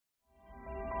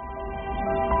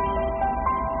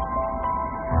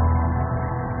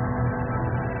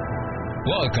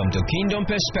Welcome to Kingdom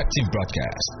Perspective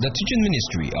Broadcast, the teaching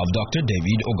ministry of Dr.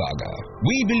 David Ogaga.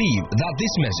 We believe that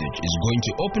this message is going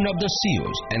to open up the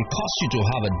seals and cause you to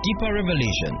have a deeper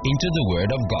revelation into the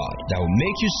Word of God that will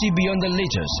make you see beyond the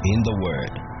letters in the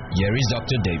Word. Here is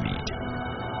Dr. David.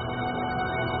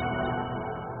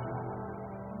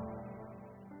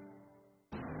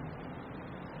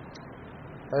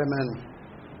 Amen.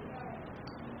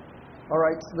 All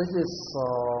right, this is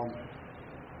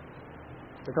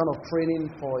the kind of training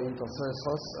for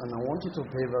intercessors, and I want you to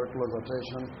pay very close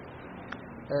attention.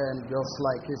 And just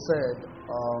like he said,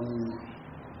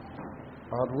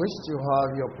 I'd wish to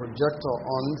have your projector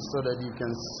on so that you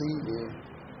can see it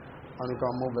and you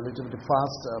can move a little bit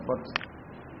faster. But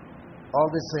all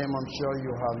the same, I'm sure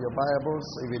you have your Bibles.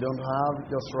 If you don't have,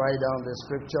 just write down the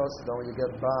scriptures. Then when you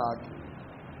get back,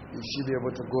 you should be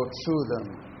able to go through them.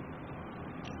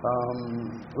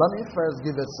 Let me first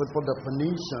give a simple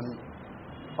definition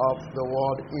of the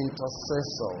word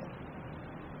intercessor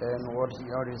and what he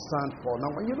already stands for.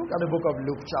 Now, when you look at the book of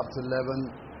Luke chapter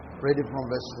 11, reading from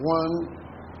verse 1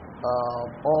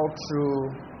 all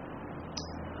through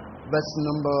verse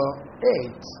number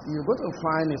 8, you're going to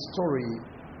find a story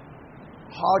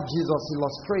how Jesus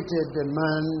illustrated the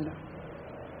man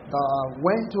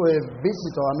went to a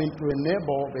visitor, to a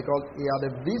neighbor, because he had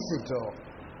a visitor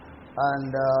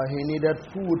and he needed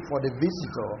food for the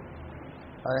visitor.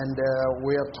 And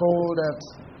we are told that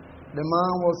the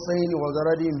man was saying he was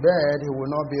already in bed, he will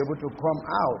not be able to come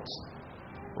out,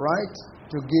 right,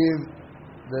 to give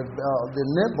the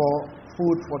neighbor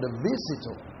food for the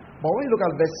visitor. But when you look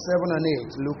at verse 7 and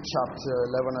 8, Luke chapter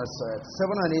 11, I said,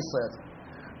 7 and 8 said,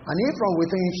 "And he from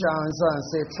within shall answer and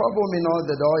say, Trouble me not,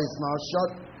 the door is now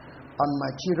shut, and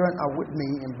my children are with me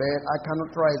in bed, I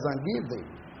cannot rise and give thee.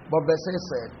 But verse 8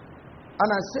 said, And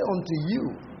I say unto you,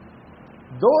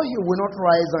 though he will not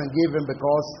rise and give him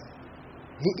because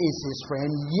he is his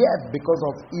friend, yet because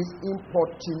of his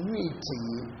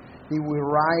importunity, he will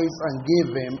rise and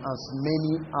give him as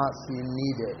many as he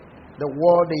needed." The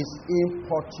word is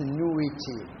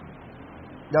importunity.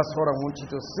 That's what I want you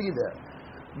to see there.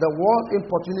 The word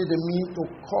importunity means to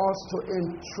cause to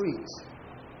entreat.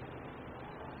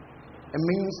 It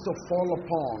means to fall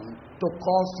upon, to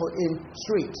cause to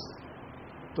entreat,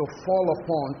 to fall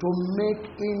upon, to make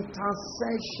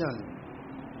intercession.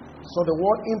 So the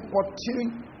word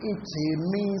importunity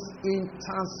means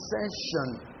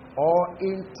intercession or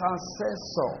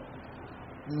intercessor,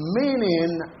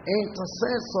 meaning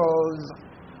intercessors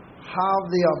have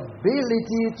the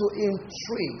ability to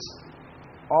entreat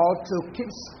or to keep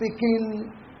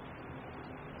speaking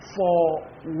for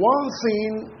one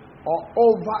thing or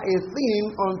over a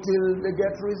thing until they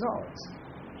get results.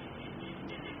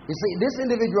 You see, this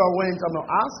individual went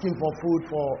asking for food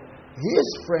for his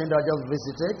friend that just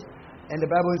visited, and the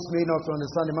Bible is made not to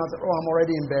understand. The man said, "Oh, I'm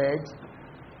already in bed.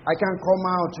 I can't come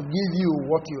out to give you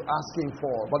what you're asking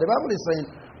for." But the Bible is saying,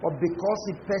 but because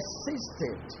he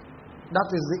persisted, that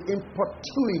is the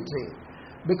importunity,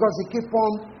 because he keep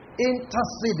on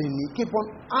interceding, he keep on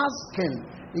asking,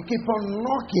 he keep on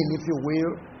knocking, if you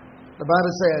will, the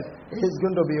Bible said he's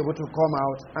going to be able to come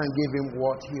out and give him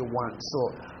what he wants. So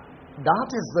that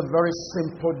is the very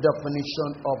simple definition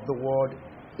of the word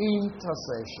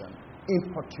intercession,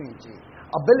 importunity.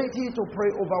 Ability to pray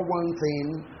over one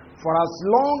thing for as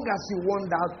long as you want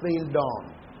that thing done.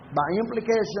 By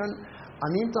implication,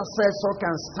 an intercessor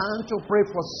can stand to pray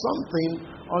for something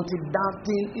until that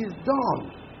thing is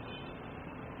done.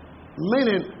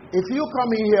 Meaning, if you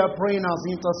come in here praying as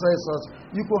intercessors,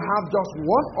 you could have just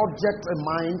one object in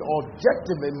mind, or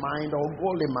objective in mind, or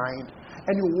goal in mind,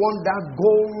 and you want that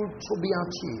goal to be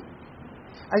achieved.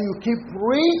 And you keep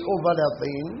praying over that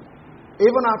thing.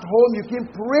 Even at home, you keep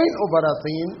praying over that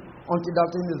thing until that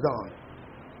thing is done.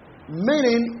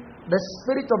 Meaning, the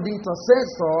spirit of the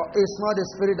intercessor is not a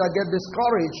spirit that gets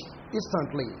discouraged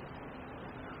instantly.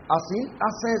 As an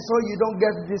intercessor, you don't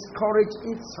get discouraged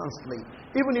instantly.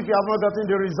 Even if you have not gotten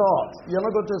the result, you're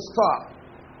not going to stop.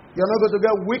 You're not going to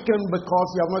get weakened because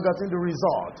you have not gotten the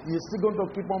result. You're still going to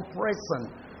keep on pressing.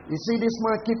 You see this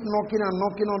man keep knocking and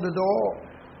knocking on the door.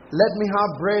 "Let me have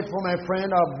bread for my friend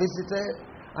I've visited."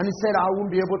 And he said, "I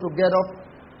won't be able to get up."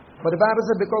 But the Bible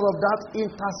said because of that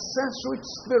intercessory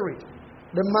spirit,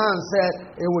 the man said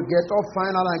he would get up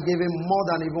finally and give him more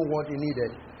than even what he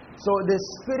needed. So the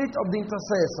spirit of the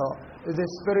intercessor is a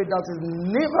spirit that is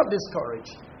never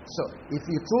discouraged. So if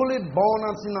you truly born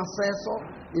as an intercessor,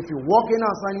 if you're walking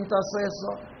as an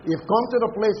intercessor, you've come to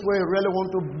the place where you really want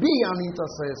to be an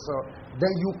intercessor,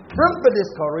 then you can't be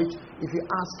discouraged if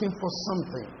you're asking for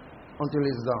something until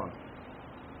it's done.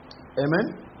 Amen?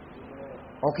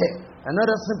 Okay,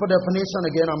 another simple definition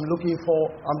again I'm going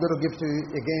to give to you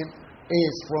again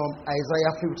is from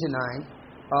Isaiah 59.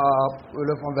 We'll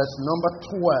look from verse number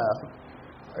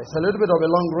 12. It's a little bit of a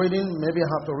long reading. Maybe I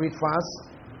have to read fast.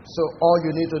 So all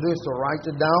you need to do is to write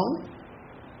it down.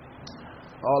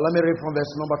 Let me read from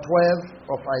verse number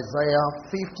 12 of Isaiah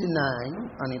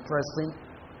 59, an interesting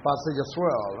passage as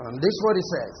well. And this is what it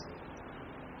says.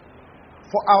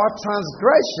 For our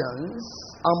transgressions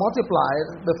are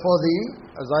multiplied before thee,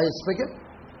 Isaiah is speaking,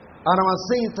 and our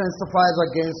sin intensifies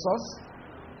against us.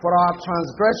 For our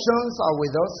transgressions are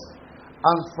with us,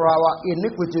 and for our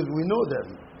iniquities we know them.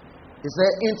 He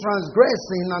said, in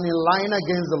transgressing and in lying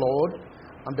against the Lord,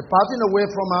 and departing away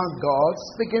from our God,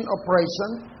 speaking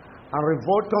oppression, and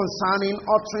revolt concerning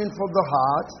uttering from the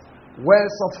heart,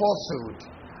 words of falsehood.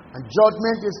 And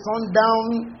judgment is turned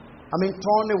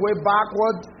away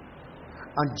backward,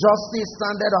 and justice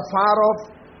standeth afar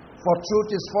off, for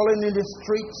truth is fallen in the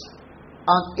street,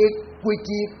 and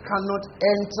equity cannot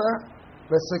enter.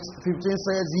 Verse 15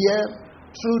 says here,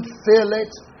 truth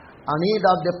faileth, and he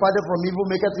that departed from evil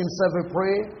maketh himself a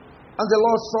prey. And the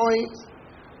Lord saw it,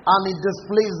 and it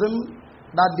displeased him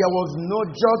that there was no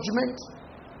judgment.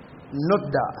 Note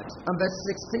that. And verse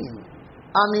 16.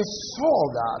 And he saw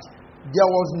that there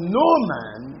was no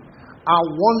man, and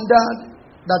wondered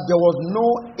that there was no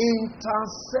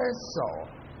intercessor.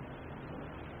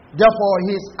 Therefore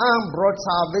his arm brought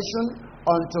salvation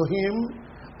unto him,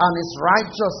 and his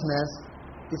righteousness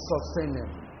is sustaining.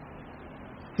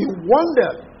 He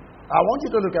wondered. I want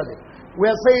you to look at it. We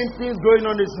are saying things going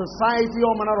on in society,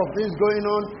 all manner of things going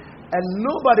on, and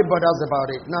nobody bothers about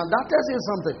it. Now that tells you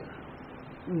something.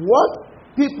 What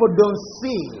people don't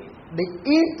see, the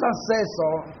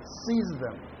intercessor sees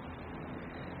them.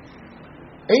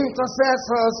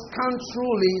 Intercessors can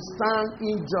truly stand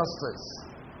injustice.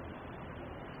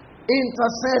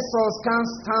 Intercessors can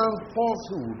stand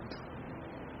falsehood.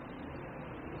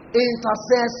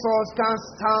 Intercessors can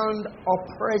stand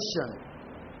oppression.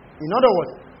 In other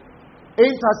words,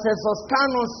 intercessors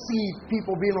cannot see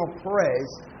people being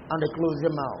oppressed and they close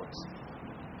their mouths.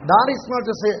 That is not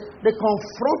to say they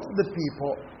confront the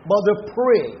people, but they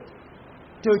pray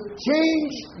to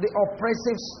change the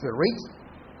oppressive spirit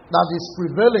that is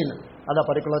prevailing at a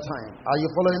particular time. Are you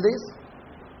following this?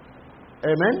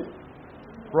 Amen?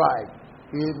 Right.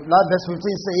 Like verse 15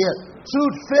 say here,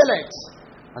 truth faileth,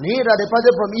 and he that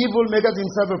departed from evil maketh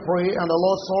himself a prey, and the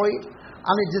Lord saw it,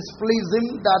 and it displeased him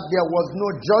that there was no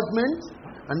judgment,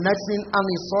 and next thing, and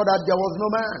he saw that there was no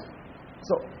man.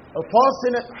 So, the first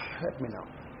thing, help me now.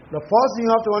 The first thing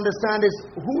you have to understand is,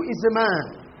 who is a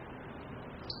man?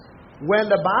 When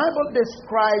the Bible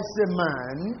describes a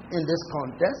man in this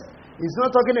context, it's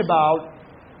not talking about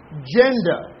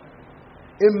gender.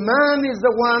 A man is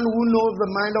the one who knows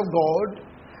the mind of God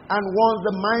and wants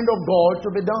the mind of God to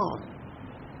be done.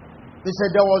 He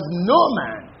said there was no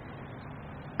man,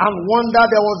 and wonder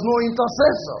there was no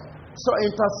intercessor. So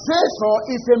intercessor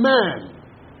is a man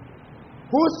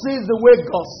who sees the way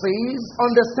God sees,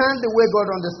 understands the way God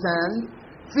understands,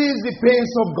 feels the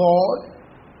pains of God,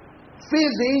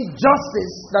 feels the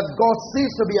injustice that God sees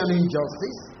to be an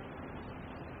injustice,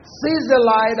 sees the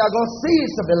lie that God sees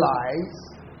to be lies.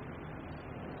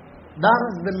 That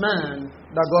is the man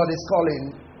that God is calling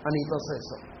an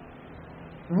intercessor.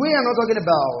 We are not talking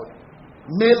about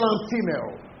male and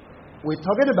female. We're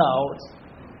talking about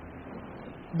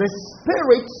the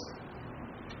spirit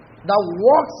that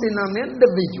works in an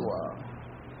individual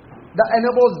that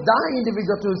enables that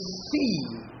individual to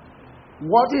see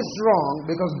what is wrong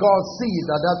because God sees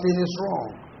that that thing is wrong.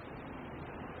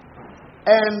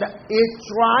 And it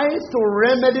tries to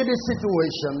remedy the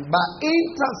situation by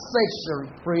intercession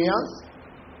prayers,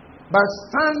 by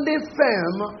standing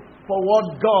firm for what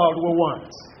God will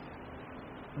want.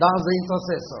 That's the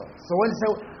intercessor. So when he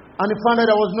said, and he found that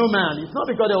there was no man, it's not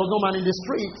because there was no man in the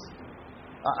street.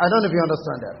 I don't know if you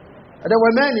understand that. There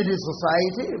were men in this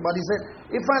society, but he said,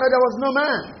 he found that there was no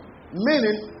man.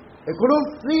 Meaning, he couldn't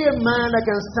see a man that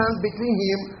can stand between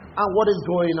him and what is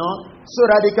going on so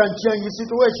that he can change the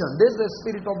situation. This is the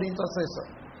spirit of the intercessor.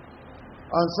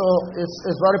 And so,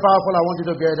 it's very powerful. I want you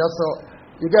to get that. So,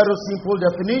 you get a simple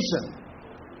definition.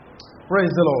 Praise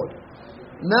the Lord.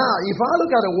 Now, if I look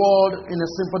at the word in a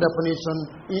simple definition,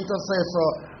 intercessor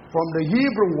from the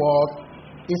Hebrew word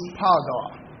is paga.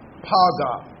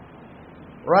 Paga.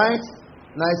 Right?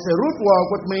 Now, it's a root word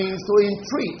which means to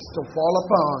entreat, to fall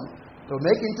upon, to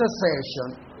make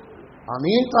intercession, an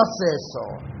intercessor,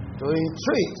 to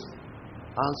entreat,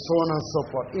 and so on and so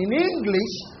forth. In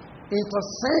English,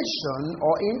 intercession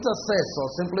or intercessor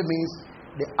simply means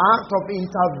the act of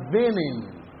intervening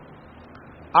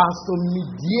as to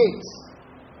mediate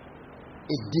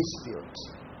a dispute.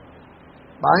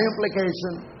 By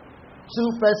implication, two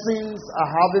persons are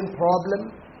having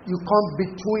problem. You come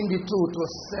between the two to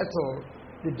settle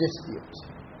the dispute.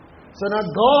 So now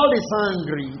God is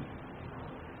angry.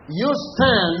 You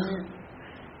stand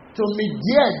to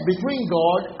mediate between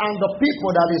God and the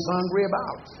people that is angry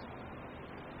about.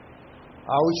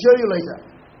 I will show you later.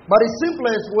 But the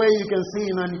simplest way you can see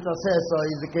in an intercessor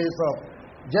is the case of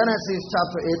Genesis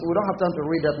chapter 8. We don't have time to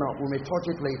read that now. We may touch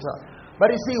it later. But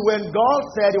you see, when God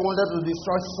said He wanted to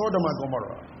destroy Sodom and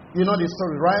Gomorrah, you know the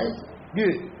story, right?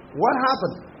 Good. What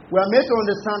happened? We are made to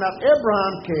understand that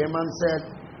Abraham came and said,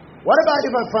 what about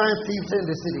if I find 50 in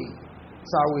the city?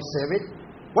 So I will save it.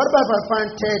 What about if I find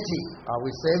 30? I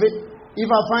will save it. If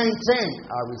I find 10,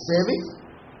 I will save it.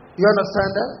 You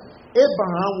understand that?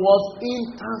 Abraham was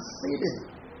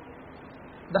interceding.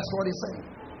 That's what he's saying.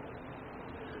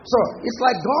 So it's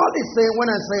like God is saying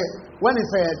when He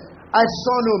said, I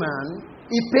saw no man,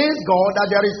 it pains God that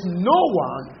there is no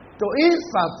one to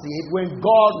intercede when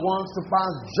God wants to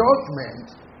pass judgment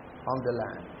on the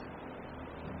land.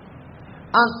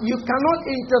 And you cannot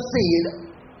intercede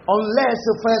unless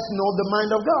you first know the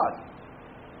mind of God.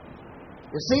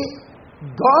 You see,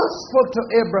 God spoke to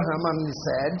Abraham and He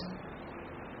said,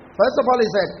 first of all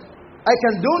He said, I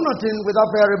can do nothing without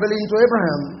revealing to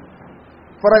Abraham,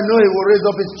 for I know he will raise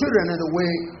up his children in the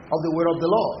way of the word of the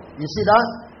Lord. You see that?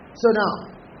 So now,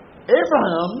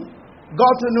 Abraham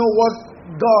got to know what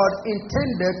God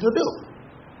intended to do.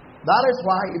 That is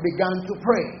why he began to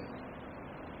pray.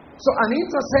 So an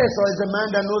intercessor is a man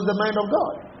that knows the mind of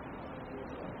God.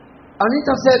 An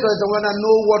intercessor is the one that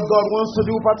knows what God wants to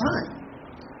do per time.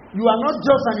 You are not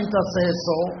just an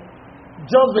intercessor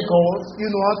just because you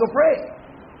know how to pray.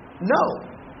 No.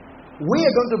 We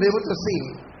are going to be able to see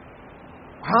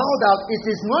how that it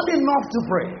is not enough to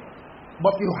pray,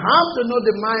 but you have to know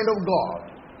the mind of God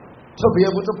to be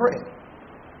able to pray.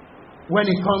 When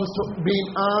it comes to being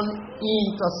an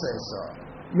intercessor,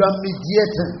 you are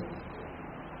mediating.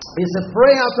 It's a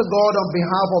prayer to God on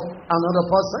behalf of another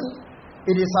person.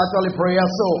 It is actually prayer.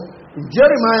 So, in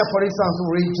Jeremiah, for instance,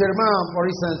 we read Jeremiah, for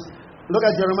instance, look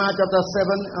at Jeremiah chapter 7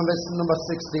 and verse number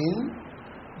 16.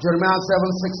 Jeremiah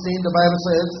 7:16, the Bible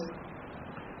says,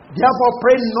 therefore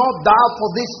pray not thou for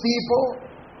these people,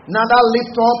 neither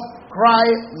lift up cry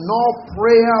nor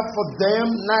prayer for them,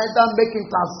 neither make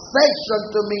intercession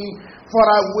to me, for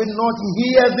I will not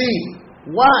hear thee.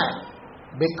 Why?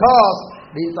 Because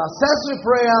the intercessory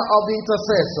prayer of the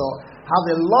intercessor has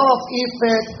a lot of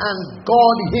effect and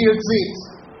God hears it.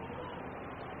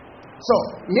 So,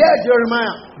 here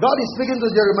Jeremiah, God is speaking to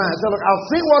Jeremiah. So look, I've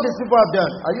seen what these people have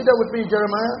done. Are you there with me,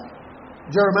 Jeremiah?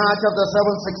 Jeremiah chapter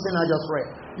 7:16, I just read.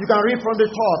 You can read from the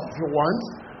top if you want.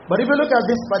 But if you look at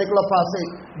this particular passage,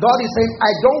 God is saying,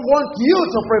 I don't want you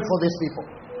to pray for these people.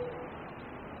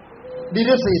 Did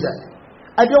you see that?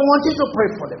 I don't want you to pray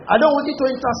for them. I don't want you to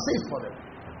intercede for them.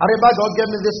 I remember God gave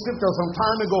me this scripture some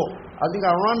time ago. I think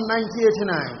around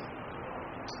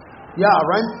 1989. Yeah,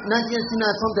 around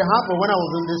 1989 something happened when I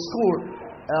was in the school.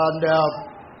 And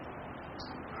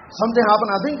something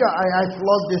happened. I think I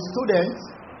flogged the students.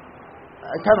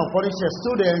 I kind of punished a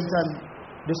student, and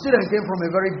the student came from a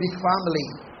very big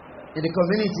family in the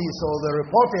community, so they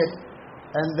reported,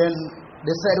 and then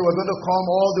they said they were going to come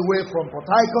all the way from Port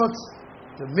Harcourt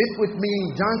to meet with me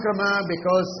in Jankerman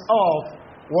because of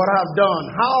what I've done.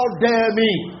 How dare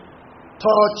me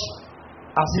touch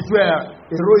as it were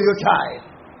a royal child,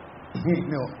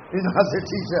 as a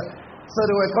teacher. So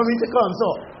they were coming to come. So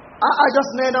I just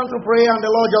knelt down to pray, and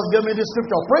the Lord just gave me the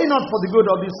scripture. Pray not for the good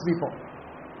of these people,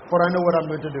 for I know what I'm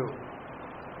going to do.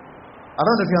 I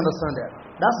don't know if you understand that.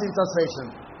 That's intercession.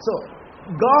 So,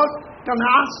 God can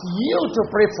ask you to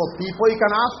pray for people. He can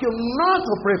ask you not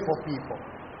to pray for people.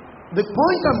 The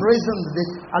point I'm raising is this.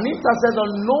 An intercessor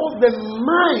knows the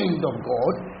mind of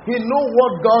God. He knows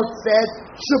what God said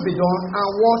should be done and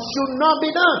what should not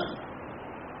be done.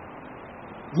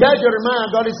 Here Jeremiah,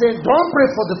 God is saying, don't pray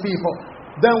for the people.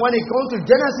 Then when it comes to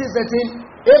Genesis 18,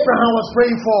 Abraham was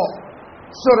praying for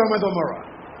Sodom and Gomorrah.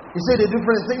 You see the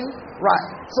different thing? Right.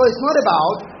 So it's not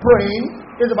about praying.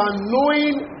 It's about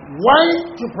knowing when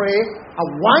to pray and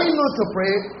why not to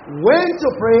pray, when to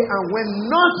pray and when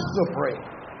not to pray.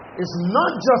 It's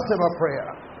not just about prayer.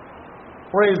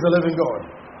 Praise the living God.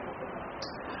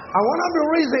 And one of the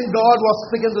reasons God was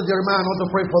speaking to Jeremiah not to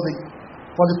pray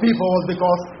for the people was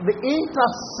because the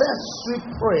intercessory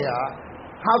prayer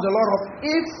has a lot of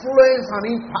influence and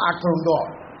impact on God.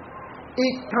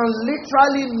 It can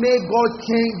literally make God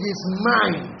change His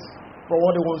mind for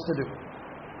what He wants to do.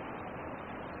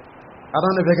 I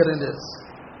don't know if you're getting this.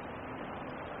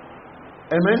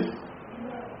 Amen?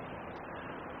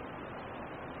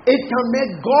 it can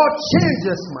make God change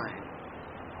his mind.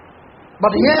 But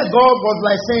here God was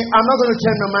like saying, I'm not going to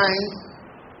change my mind.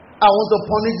 I want to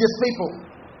punish these people.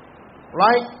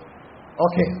 Right?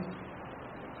 Okay.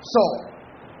 So,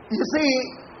 you see,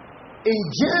 in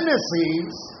Genesis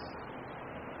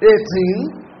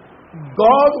 18,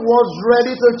 God was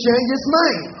ready to change his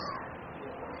mind.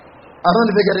 I don't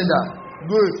know if you're getting that.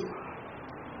 Good.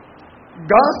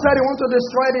 God said he wanted to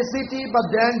destroy the city, but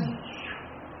then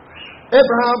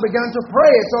Abraham began to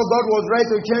pray, so God was ready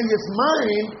to change his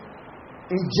mind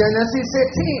in Genesis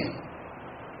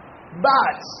 18.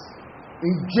 But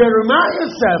in Jeremiah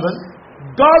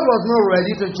 7, God was not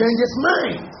ready to change his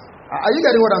mind. Are you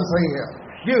getting what I'm saying here?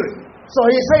 Good. So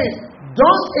he's saying,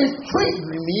 don't entreat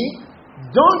me,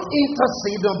 don't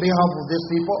intercede on behalf of these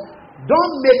people,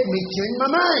 don't make me change my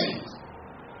mind.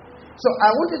 So I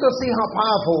want you to see how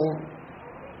powerful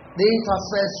the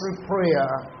intercessory prayer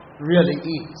really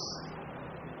is.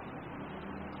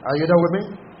 Are you there with me?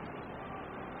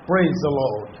 Praise the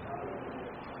Lord.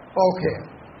 Okay.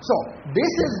 So,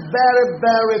 this is very,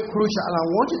 very crucial. And I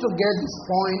want you to get this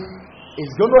point.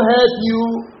 It's going to help you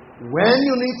when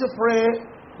you need to pray,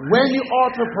 when you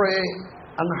ought to pray,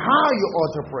 and how you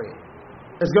ought to pray.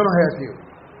 It's going to help you.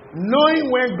 Knowing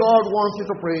when God wants you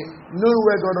to pray, knowing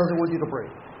where God doesn't want you to pray.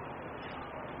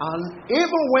 And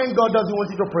even when God doesn't want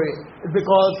you to pray, it's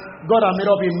because God has made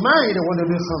up his mind and want to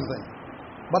do something.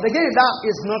 But again, that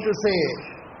is not to say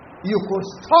you could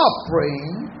stop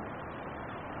praying,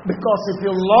 because if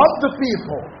you love the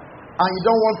people and you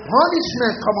don't want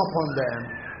punishment come upon them,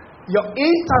 your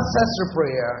intercessory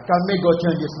prayer can make God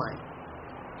change his mind.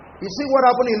 You see what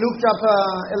happened in Luke chapter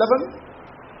 11?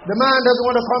 The man doesn't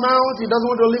want to come out, he doesn't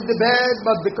want to leave the bed,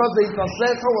 but because the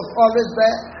intercessor was always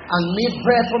there, I need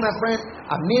bread for my friend,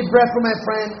 I need bread for my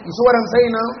friend. You see what I'm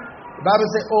saying now? The Bible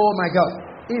says, oh my God.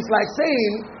 It's like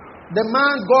saying the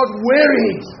man got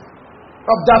wearied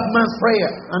of that man's prayer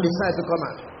and decided to come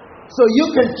out. So you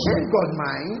can change God's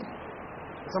mind.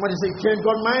 Somebody say, change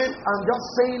God's mind. I'm just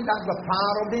saying that's the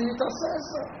power of the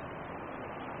intercessor.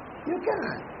 You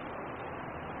can.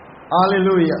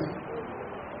 Hallelujah.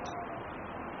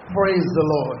 Praise the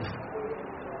Lord.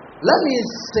 Let me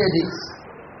say this.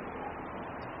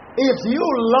 If you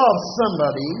love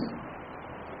somebody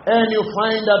and you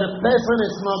find that the person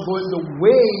is not going the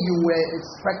way you were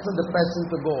expecting the person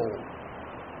to go,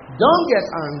 don't get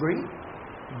angry.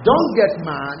 Don't get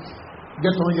mad.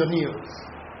 Get on your knees.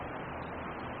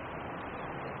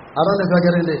 I don't know if you're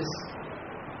getting this.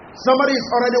 Somebody is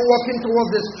already walking towards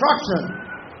destruction.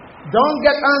 Don't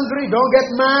get angry. Don't get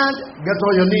mad. Get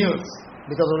on your knees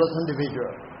because of this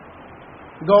individual.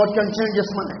 God can change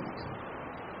his mind.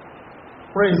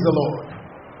 Praise the Lord.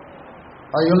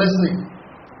 Are you listening?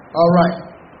 All right.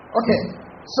 Okay.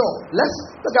 So let's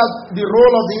look at the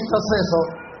role of the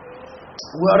intercessor.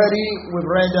 We've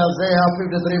read Isaiah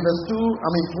 53 verse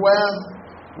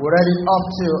 12. We read it up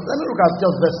to, let me look at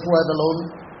just verse 12 alone,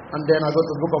 and then I go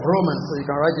to the book of Romans so you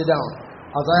can write it down.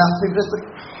 Isaiah 53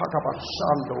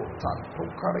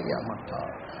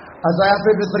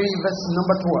 verse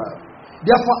number 12.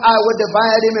 Therefore I will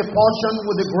divide him a portion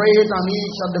with the great, and he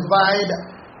shall divide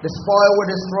the spoil with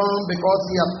the strong, because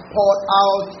he hath poured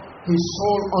out his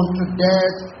soul unto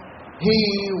death. He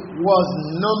was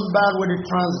numbered with the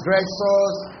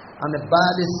transgressors, and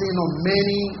bare the sin of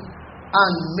many,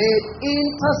 and made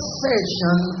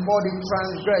intercession for the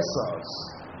transgressors.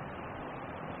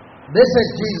 This is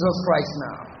Jesus Christ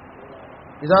now.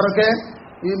 Is that okay?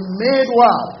 He made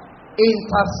what?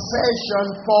 Intercession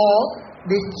for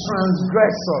the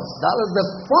transgressors. That is the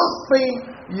first thing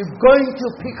you're going to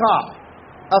pick up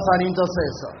as an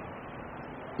intercessor.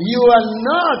 You are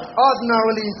not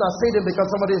ordinarily interceding because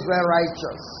somebody is very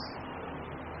righteous.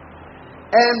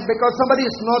 And because somebody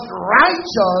is not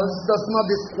righteous does not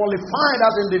disqualify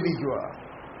that individual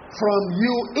from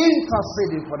you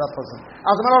interceding for that person.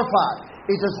 As a matter of fact,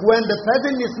 it is when the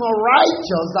person is not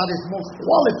righteous that is most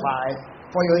qualified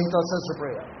for your intercessory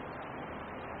prayer.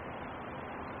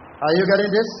 Are you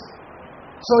getting this?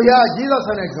 So yeah, Jesus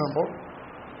an example.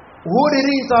 Who did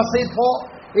he intercede for?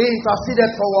 He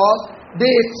interceded for what? The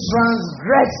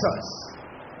transgressors.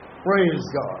 Praise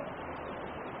God.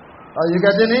 Are you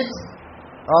getting it?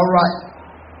 All right.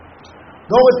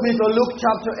 Go with me to Luke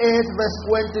chapter 8 verse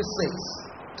 26.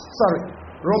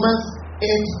 Romans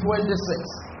 8:26.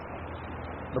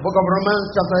 The book of Romans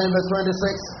chapter 8 verse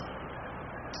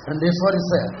 26. And this is what it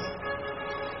says.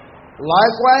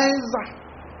 Likewise,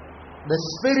 the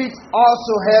Spirit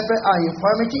also helpeth our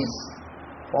infirmities,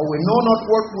 for we know not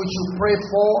what we should pray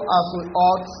for as we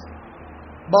ought,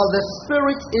 but the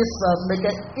Spirit is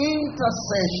making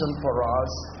intercession for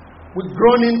us with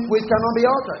groaning which cannot be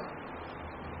uttered.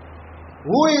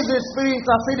 Who is the Spirit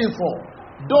interceding for?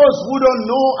 Those who don't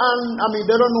know,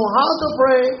 they don't know how to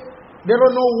pray. They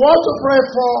don't know what to pray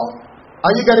for.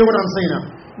 Are you getting what I'm saying now?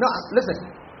 Now, listen.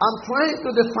 I'm trying to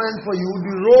define for you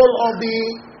the role of the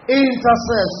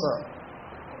intercessor.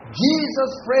 Jesus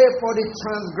prayed for the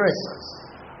transgressors.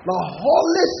 The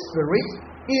Holy Spirit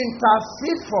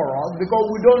intercedes for us because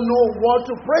we don't know what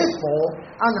to pray for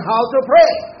and how to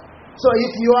pray. So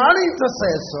if you are an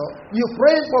intercessor, you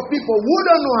pray for people who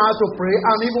don't know how to pray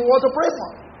and even what to pray for.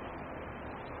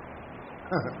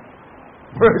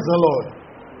 Praise the Lord.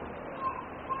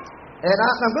 And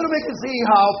I'm going to make you see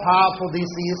how powerful this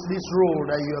is, this role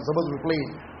that you are supposed to play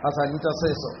as an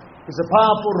intercessor. It's a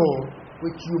powerful role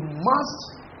which you must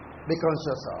be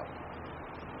conscious of.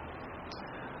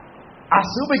 As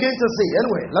you begin to see,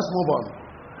 anyway, let's move on.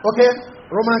 Okay,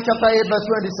 Romans chapter 8, verse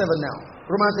 27 now.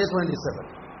 Romans 8,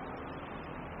 27.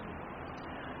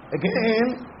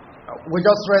 Again, we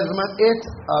just read Romans 8,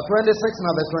 26,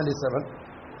 now verse 27.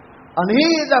 And he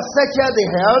that searcheth the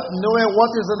heart knoweth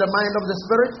what is in the mind of the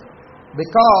Spirit,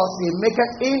 because he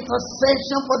maketh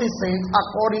intercession for the saints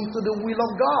according to the will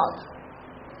of God.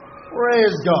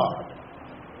 Praise God.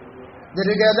 Did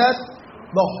you get that?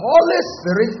 The Holy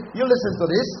Spirit, you listen to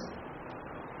this.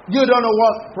 You don't know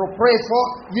what to pray for.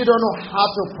 You don't know how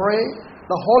to pray.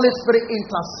 The Holy Spirit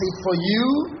intercedes for you.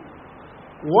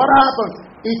 What happens?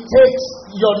 It takes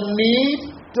your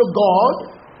need to God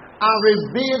and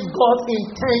reveals God's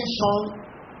intention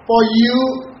for you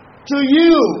to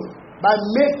you by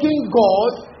making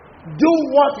God do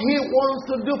what He wants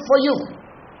to do for you.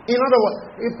 In other words,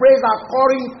 He prays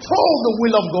according to the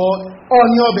will of God on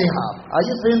your behalf. Are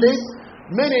you seeing this?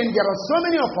 There are so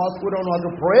many of us who don't know how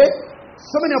to pray.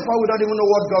 So many of us who don't even know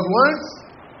what God wants.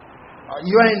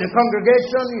 You are in a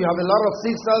congregation, you have a lot of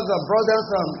sisters and brothers,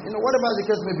 whatever the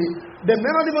case may be. They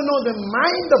may not even know the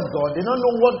mind of God. They don't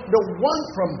know what they want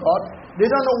from God. They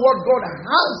don't know what God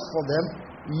has for them.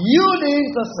 You, the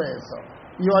intercessor,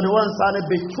 you are the one standing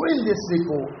between these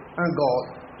people and God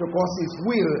to cause His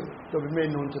will to be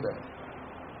made known to them.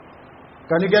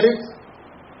 Can you get it?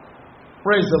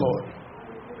 Praise the Lord.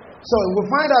 So we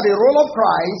find that the role of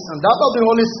Christ and that of the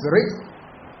Holy Spirit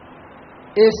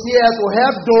is here to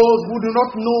help those who do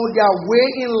not know their way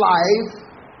in life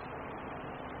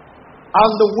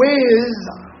and the ways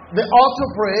they ought to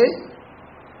pray,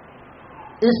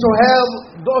 is to help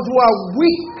those who are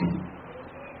weak.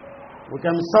 We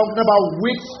can be talking about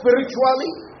weak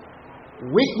spiritually,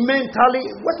 weak mentally,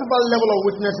 whatever level of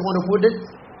weakness you want to put it.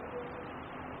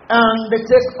 And they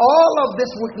take all of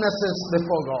these weaknesses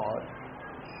before God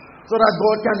so that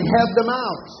God can help them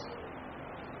out.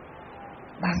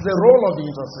 That's the role of the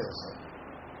intercessor.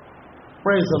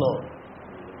 Praise the Lord.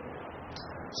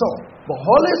 So, the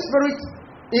Holy Spirit,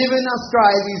 even as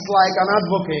Christ, is like an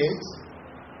advocate,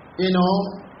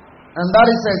 and that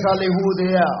is exactly who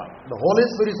they are. The Holy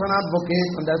Spirit is an advocate,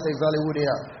 and that's exactly who they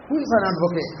are. Who is an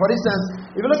advocate? For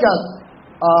instance, if you look at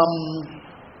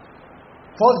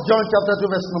 1 John chapter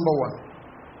 2, verse number 1.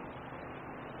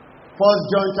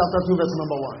 1 John chapter 2, verse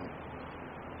number 1.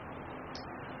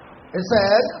 It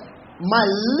said, my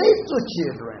little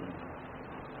children,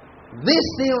 this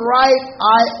thing write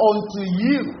I unto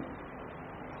you,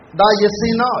 that ye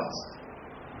sin not.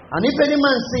 And if any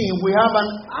man sin, we have an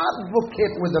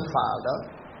advocate with the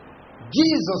Father,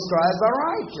 Jesus Christ the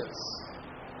righteous.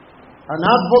 An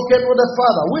advocate with the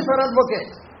Father. Who is an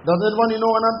advocate? Does anyone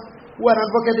know who an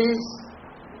advocate is?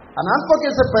 An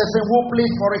advocate is a person who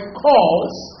pleads for a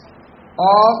cause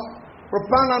or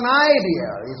propound an idea.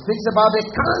 He speaks about a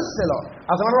counselor.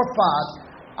 As a matter of fact,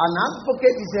 an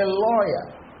advocate is a lawyer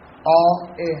or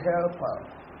a helper.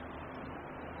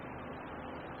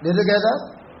 Did you get that?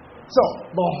 So,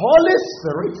 the Holy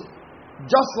Spirit,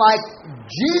 just like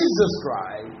Jesus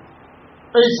Christ,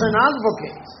 is an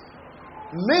advocate.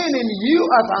 Meaning you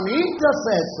as an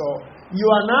intercessor, you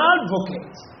are an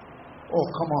advocate. Oh,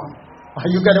 come on. Are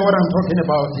you getting what I'm talking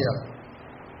about here?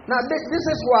 Now, this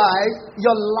is why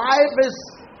your life is,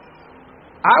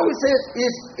 I would say,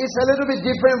 is a little bit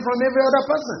different from every other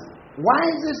person. Why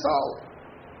is this so?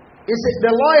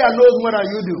 The lawyer knows more than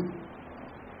you do.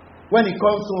 When it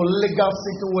comes to legal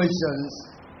situations,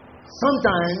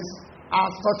 sometimes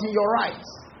asserting your rights.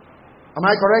 Am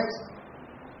I correct?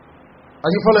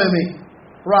 Are you following me?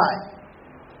 Right.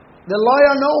 The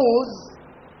lawyer knows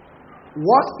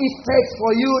what it takes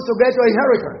for you to get your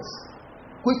inheritance,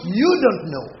 which you don't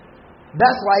know.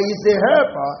 That's why he's a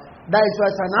helper. That is why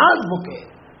it's an advocate.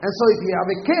 And so if you have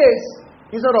a case,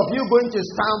 instead of you going to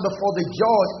stand before the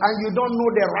judge and you don't know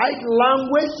the right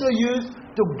language to use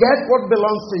to get what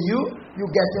belongs to you, you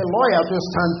get a lawyer to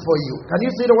stand for you. Can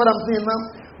you see what I'm saying now?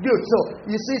 Good. So,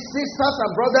 you see sisters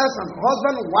and brothers and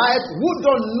husband, wife who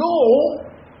don't know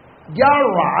their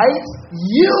rights,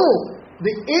 you,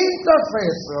 the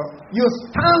intercessor, you're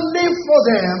standing for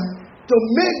them to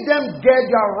make them get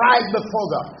their right before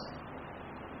God.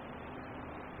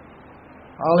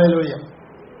 Hallelujah.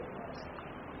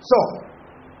 So,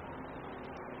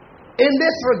 in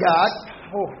this regard,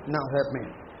 now help me.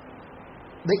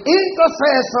 The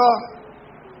intercessor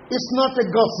is not a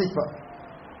gossiper.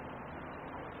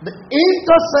 The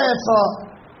intercessor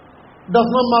does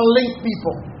not malink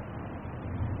people.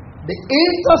 The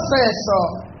intercessor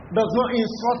does not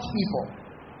insult people.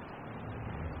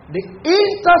 The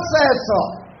intercessor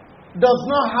does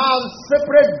not have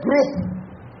separate group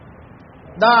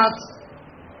that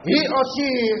he or she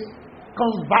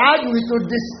converge with to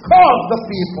discuss the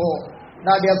people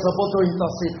that they are supposed to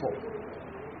intercede for.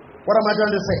 What am I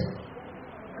trying to say?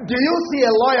 Do you see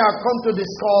a lawyer come to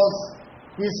discuss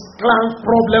his client's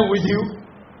problem with you?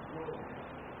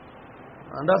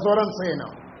 And that's what I'm saying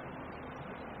now.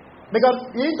 Because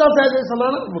the intercessor is an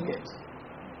advocate.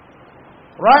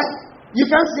 Right? You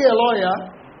can see a lawyer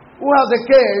who has a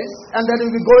case and then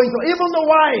he'll be going to, even the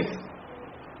wife.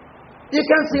 You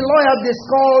can see lawyers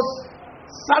discuss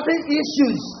certain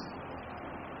issues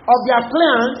of their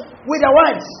client with their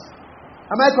wives.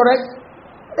 Am I correct?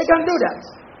 They can do that.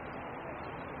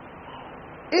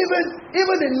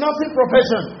 Even in nursing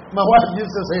profession, my wife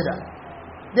used to say that.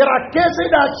 There are cases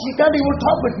that she can't even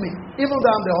talk with me, even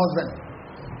though I'm the husband.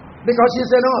 Because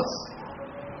she's a nurse.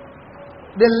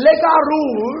 The legal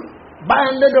rule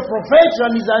binding the profession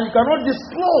is that you cannot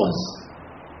disclose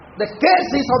the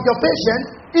cases of your patient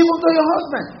even to your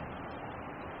husband.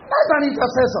 That's an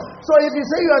intercessor. So if you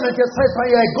say you are an intercessor,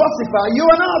 you are a gossiper, you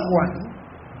are not one.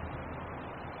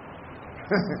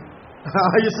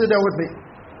 Are you still there with me?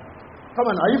 Come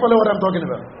on, are you following what I'm talking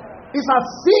about? It's as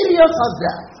serious as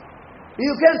that.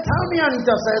 You can tell me an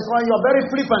intercessor and you're very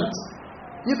flippant.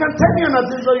 You can tell me an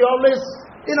intercessor, you're always,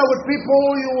 with people,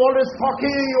 you always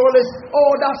talking, you always,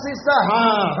 that sister,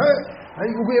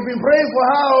 we have been praying for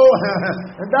her,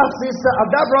 that sister,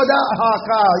 that brother,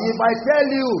 if I tell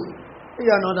you, you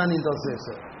are not an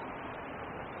intercessor.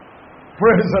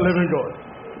 Praise the living God.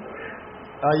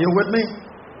 Are you with me?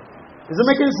 Is it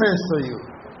making sense to you?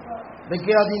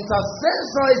 Because the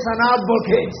intercessor is an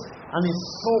advocate. And it's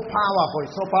so powerful.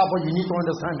 It's so powerful. You need to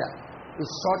understand that.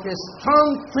 It's such a strong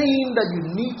thing that you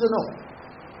need to know.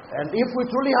 And if we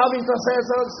truly have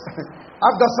intercessors,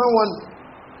 I've got someone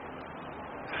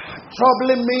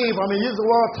troubling me, if I may use the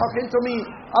word, talking to me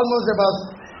almost about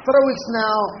 3 weeks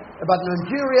now, about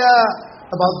Nigeria,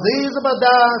 about this, about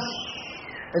that.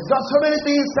 It's got so many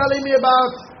things telling me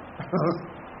about.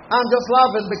 I'm just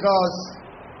laughing because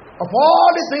of all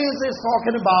the things he's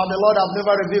talking about, the Lord has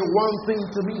never revealed one thing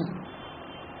to me.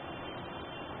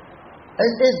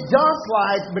 It's just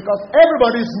like, because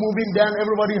everybody's moving, then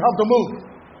everybody have to move.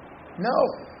 No.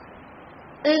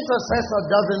 Intercessor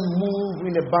doesn't move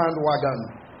in a bandwagon.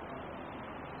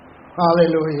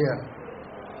 Hallelujah.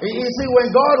 You see,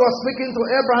 when God was speaking to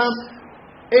Abraham,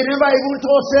 he never even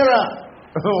told Sarah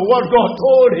what God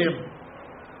told him.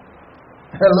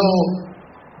 Hello.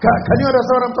 Can you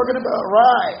understand what I'm talking about?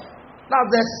 Right. Now,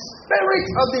 the spirit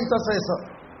of the intercessor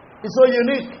is so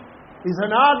unique. He's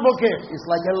an advocate. He's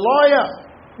like a lawyer.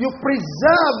 You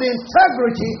preserve the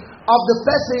integrity of the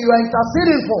person you are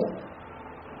interceding for.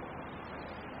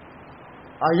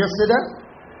 Are you still there?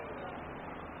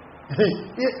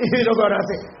 You know God, I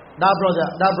say, that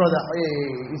brother,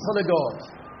 hey, it's only God.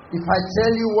 If I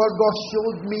tell you what God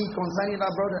showed me concerning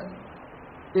that brother,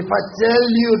 if I tell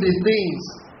you the things,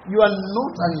 you are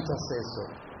not an intercessor.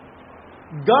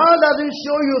 God doesn't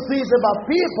show you things about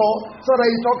people so that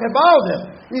you talk about them.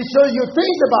 He shows you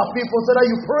things about people so that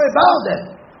you pray about them.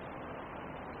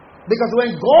 Because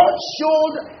when God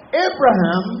showed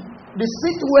Abraham the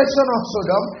situation of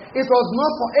Sodom, it was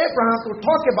not for Abraham to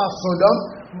talk about Sodom,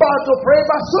 but to pray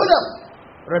about Sodom.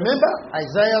 Remember,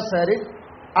 Isaiah said it,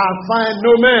 I find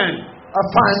no man, I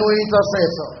find no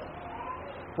intercessor.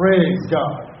 Praise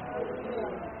God.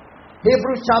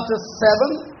 Hebrews chapter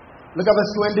 7, look at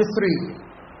verse 23.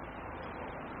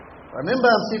 Remember,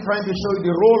 I'm still trying to show you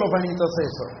the role of an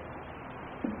intercessor.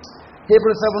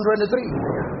 Hebrews 7:23.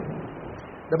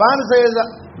 The Bible says,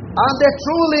 and there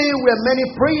truly were many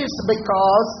priests,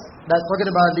 because, that's talking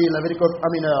about the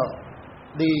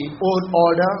the old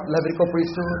order, Levitical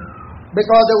priesthood,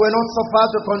 because they were not suffered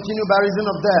to continue by reason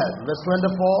of death. Verse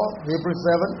 24, Hebrews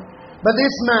 7. But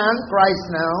this man, Christ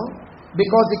now,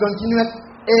 because he continued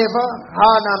ever,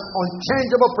 had an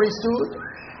unchangeable priesthood,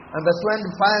 And verse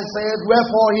 25 says,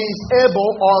 wherefore he is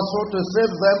able also to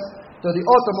save them to the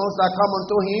uttermost that come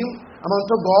unto him, and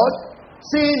unto God,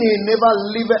 seeing he never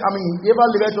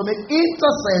liveth to make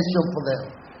intercession for them.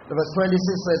 The verse 26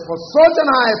 says, for such an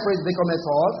high priest becometh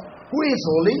us, who is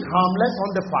holy, harmless,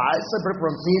 undefiled, separate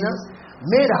from sinners,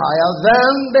 made higher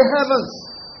than the heavens.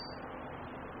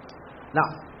 Now,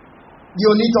 you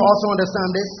need to also understand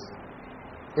this.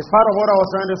 It's part of what I was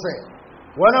trying to say.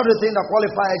 One of the things that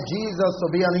qualified Jesus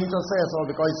to be an intercessor,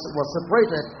 because he was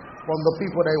separated from the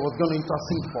people that he was going to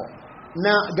intercede for.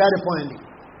 Now, get the point.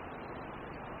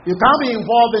 You can't be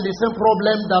involved in the same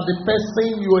problem that the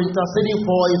person you are interceding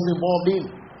for is involved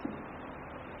in.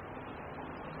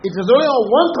 It is only on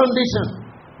one condition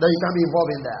that you can be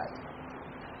involved in that.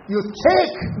 You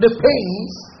take the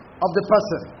pains of the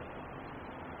person.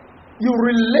 You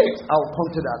relate. I'll come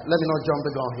to that. Let me not jump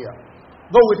the gun here.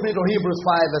 Go with me to Hebrews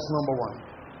 5 verse number 1.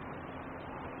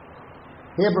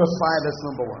 Hebrews 5 verse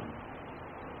number 1.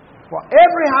 For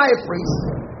every high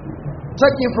priest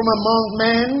taken from among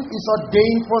men is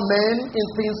ordained for men in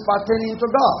things pertaining to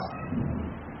God,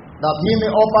 that he may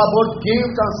offer both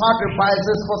gifts and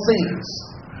sacrifices for sins,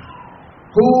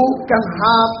 who can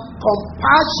have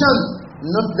compassion,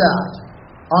 not that,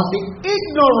 on the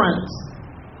ignorant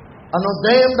and of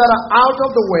them that are out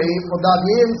of the way, for that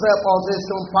he himself also is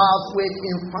compassed with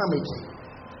infirmity.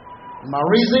 My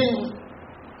reason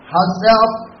has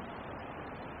helped,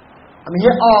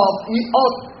 hereof he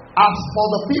ought, as for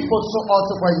the people, so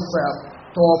also for himself,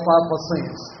 to offer for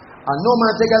sins. And no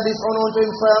man taketh this honor unto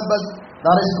himself, but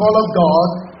that is called of God,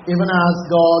 even as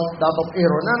God that of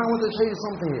Aaron. Now I want to show you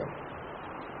something here.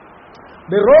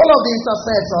 The role of the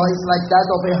intercessor is like that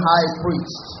of a high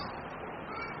priest.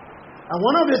 And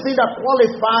one of the things that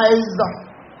qualifies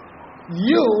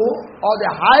you or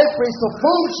the high priest to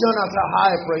function as a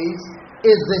high priest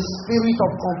is the spirit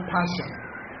of compassion.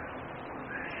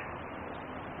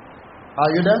 Are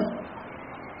you there?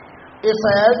 He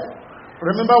said,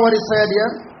 remember what he said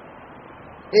here?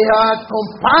 He had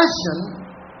compassion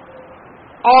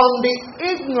on the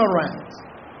ignorant.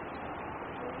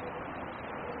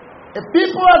 If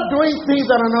people are doing things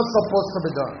that are not supposed to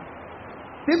be done,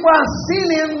 people are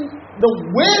sinning the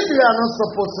way they are not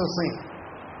supposed to sin,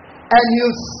 and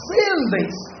you've seen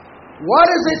this,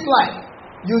 what is it like?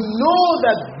 You know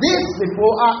that these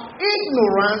people are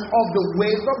ignorant of the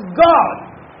ways of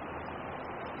God.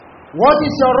 What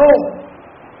is your role?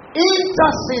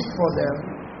 Intercede for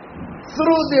them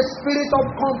through the spirit of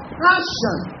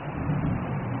compassion.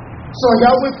 So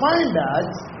here we find that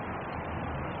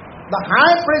the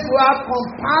high priest will have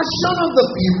compassion of the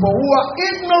people who are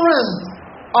ignorant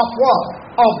of what?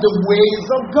 Of the ways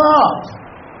of God.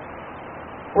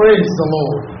 Praise the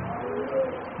Lord.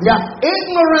 They are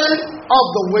ignorant of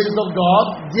the ways of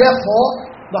God. Therefore,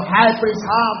 the high priest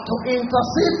have to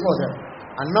intercede for them.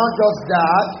 And not just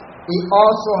that, he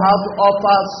also have to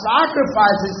offer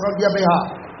sacrifices on their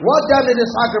behalf. What then is the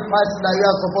sacrifices that you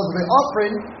are supposed to be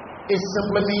offering? It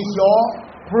simply means your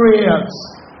prayers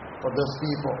for those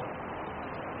people.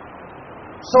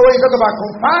 So when you talk about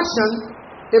compassion,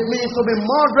 it means to be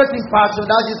moderate in passion,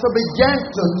 that is to be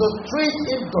gentle, to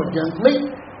treat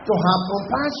indulgently, to have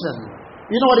compassion.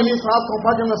 You know what it means to have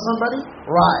compassion on somebody?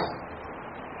 Right.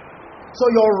 So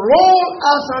your role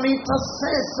as an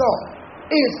intercessor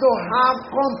is to have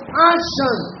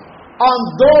compassion on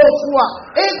those who are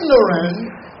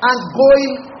ignorant and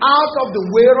going out of the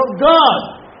way of God.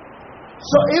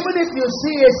 So even if you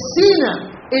see a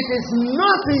sinner, it is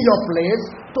not in your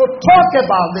place to talk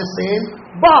about the sin,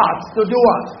 but to do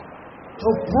what? To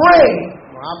pray,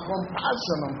 to have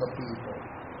compassion on the people.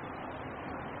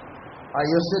 Are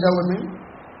you still there with me?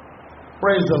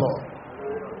 Praise the Lord.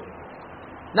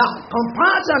 Now,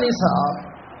 compassion is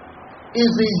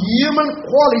a human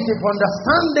quality for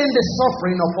understanding the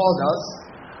suffering of others.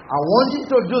 I want you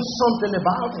to do something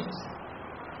about it.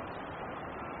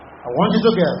 I want you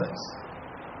to get this.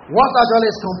 What actually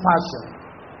is compassion?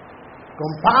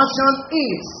 Compassion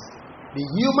is the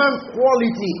human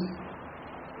quality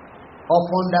of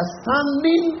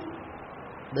understanding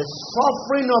the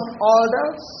suffering of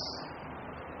others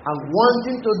and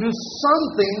wanting to do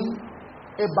something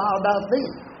about that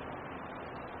thing.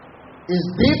 Is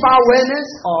deep awareness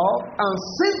of and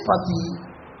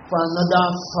sympathy for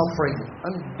another's suffering.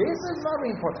 And this is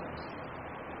very important.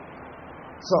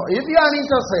 So if you are an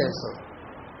intercessor,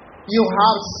 you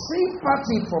have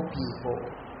sympathy for people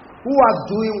who are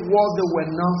doing what they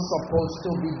were not supposed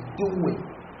to be doing.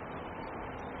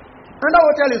 And I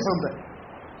will tell you something.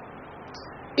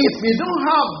 If you don't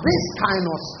have this kind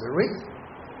of spirit,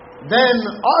 then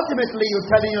ultimately you're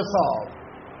telling yourself,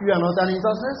 you are not an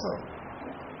intercessor.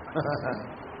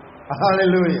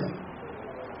 Hallelujah.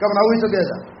 Come on, are we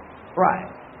together? Right.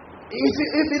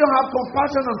 If you don't have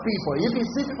compassion on people, if you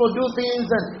see people do things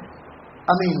and,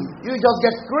 you just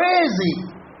get crazy.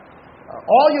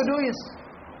 All you do is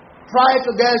try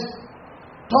to get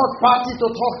third party to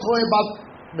talk to about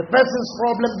the person's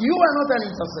problem. You are not an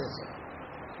intercessor.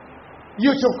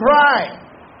 You should cry.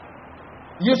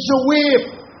 You should weep.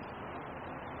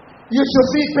 You should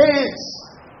feel pains.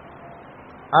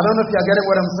 I don't know if you're getting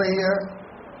what I'm saying here.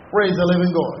 Praise the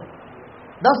living God.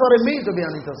 That's what it means to be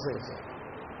an intercessor.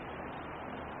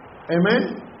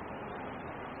 Amen?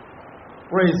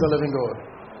 Praise the living God.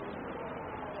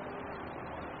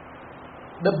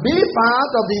 The B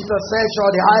part of the intercessor,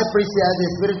 the high priest has the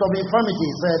spirit of infirmity.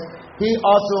 He said he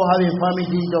also had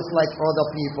infirmity just like other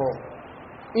people.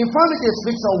 Infirmity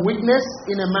speaks of weakness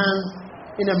in a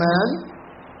man.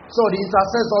 So the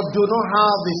intercessor do not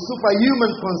have the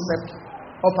superhuman concept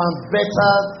of I'm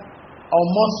better or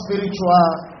more spiritual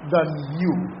than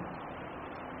you.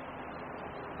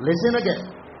 Listen again.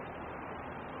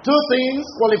 Two things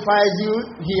qualifies you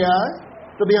here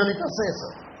to be an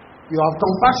intercessor. You have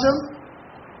compassion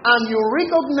and you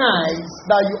recognize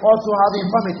that you also have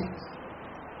infirmity.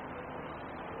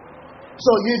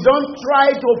 So you don't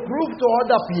try to prove to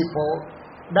other people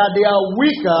that they are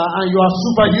weaker and you are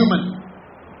superhuman.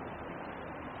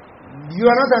 You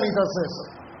are not an intercessor.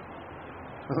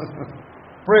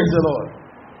 Praise the Lord.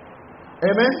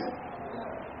 Amen.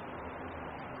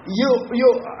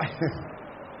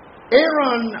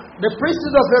 Aaron, the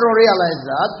priesthood of Aaron realized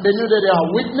that. They knew that they are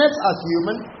weakness as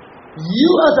human.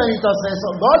 You as an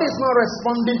intercessor, God is not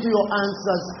responding to your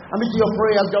answers, to your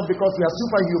prayers just because you are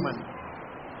superhuman.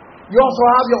 You also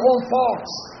have your own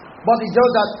faults. But it's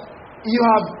just that you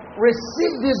have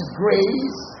received this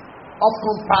grace of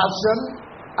compassion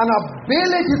and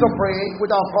ability to pray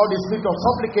without all the spirit of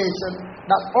supplication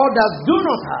that others do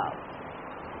not have.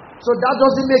 So that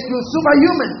doesn't make you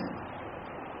superhuman.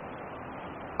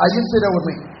 Are you sitting there with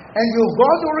me? And you've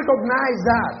got to recognize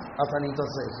that as an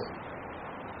intercessor.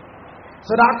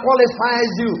 So that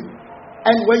qualifies you.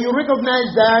 And when you recognize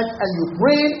that and you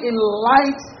pray in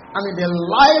light, and in the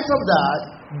light of that,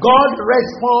 God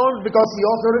responds because He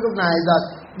also recognizes that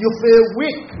you feel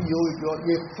weak. You're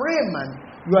a frame man.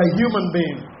 You are a human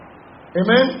being.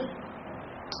 Amen?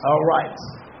 All right.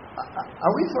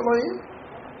 Are we following?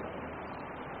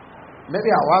 Maybe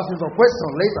I'll ask you some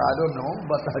questions later. I don't know.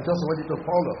 But I just want you to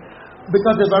follow.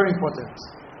 Because they're very important.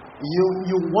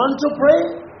 You want to pray.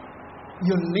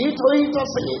 You need to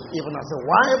intercede. Even as a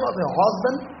wife or a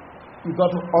husband, you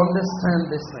got to understand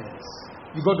these things.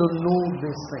 You got to know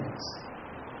these things.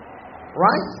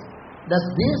 Right? That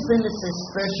this thing is a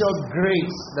special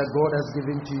grace that God has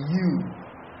given to you.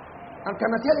 And can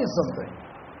I tell you something?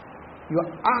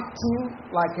 You're acting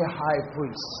like a high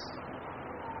priest.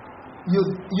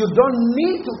 You don't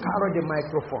need to carry the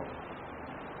microphone.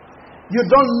 You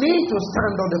don't need to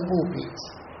stand on the pulpit.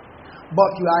 But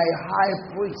you are a high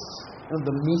priest in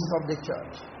the midst of the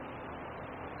church.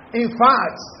 In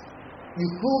fact, you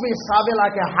could be serving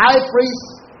like a high priest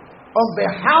on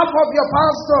behalf of your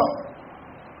pastor.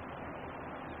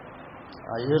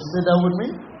 Are you still there with me?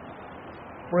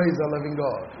 Praise the living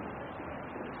God.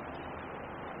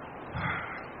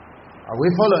 Are we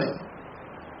following?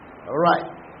 All right.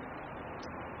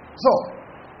 So,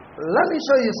 let me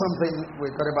show you something.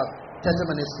 We've got about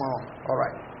 30 minutes more. All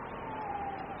right.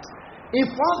 In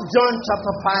 1 John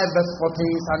chapter 5 verse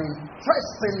 14 is an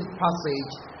interesting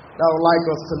passage that I would like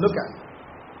us to look at.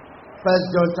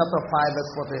 1 John chapter 5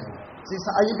 verse 14.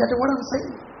 Sister, are you getting what I'm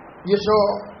saying? You sure?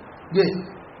 Good.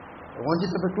 I want you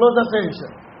to pay close attention.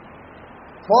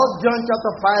 1 John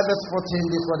chapter 5 verse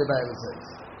 14, this is what the Bible says.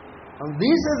 And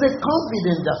this is the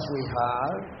confidence that we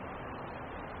have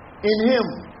in Him,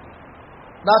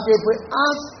 that if we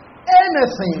ask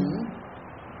anything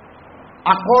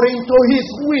according to His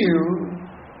will,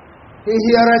 He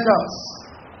heareth us.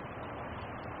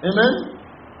 Amen?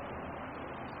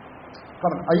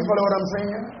 Come on, are you following what I'm saying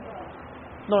here?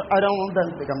 No, I don't want them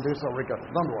to think I'm doing so wicked.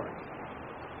 Don't worry.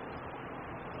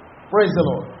 Praise the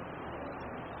Lord.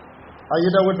 Are you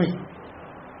there with me?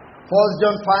 1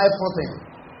 John 5:14.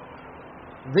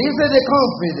 This is the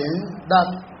confidence that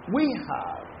we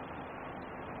have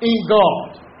in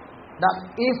God, that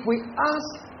if we ask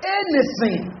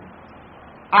anything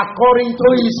according to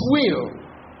His will,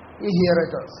 He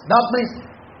heareth us. That means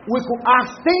we could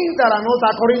ask things that are not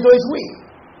according to His will.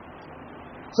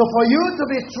 So for you to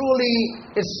be truly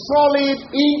a solid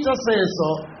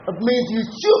intercessor, it means you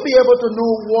should be able to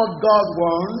know what God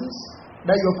wants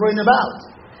that you're praying about.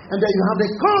 And that you have the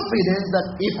confidence that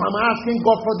if I'm asking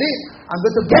God for this, I'm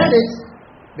going to get it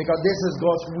because this is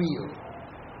God's will.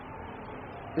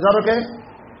 Is that okay?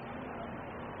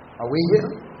 Are we here?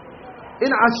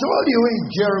 And I showed you in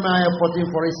Jeremiah 14,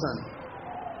 for instance.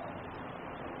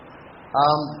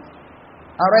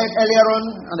 I read earlier on,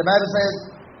 and the Bible says,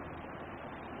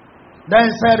 then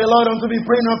said the Lord unto me,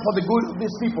 pray not for the good of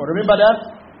these people. Remember that?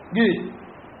 Good.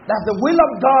 That's the will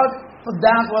of God for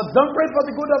that was don't pray for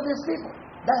the good of these people.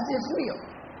 That's His will.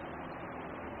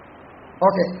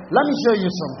 Okay, let me show you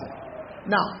something.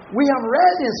 Now, we have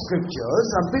read in scriptures,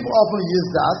 and people often use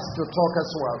that to talk as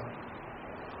well.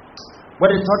 When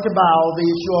they talk about the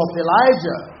issue of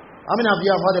Elijah, how many of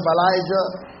you have heard of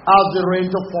Elijah? Out the rain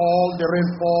to fall, the rain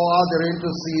fall, out the rain to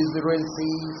cease, the rain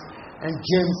cease. And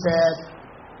James said,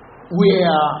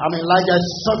 Elijah is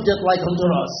subject like unto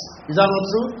us. Is that not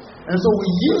true? And so we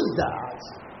use that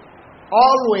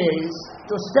always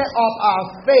to step up our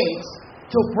faith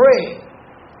to pray.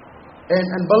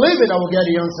 And believe it, I will get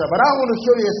the answer. But I want to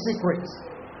show you a secret.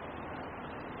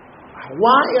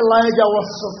 Why Elijah was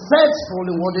successful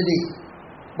in what he did.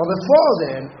 But before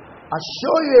then, I'll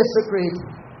show you a secret.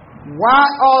 Why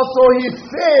also he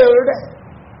failed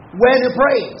when he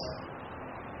prayed.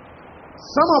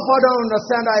 Some of us don't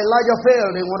understand that Elijah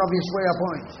failed in one of his prayer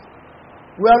points.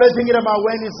 We're always thinking about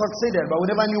when he succeeded, but we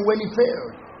never knew when he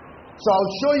failed. So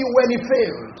I'll show you when he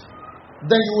failed.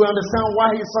 Then you will understand why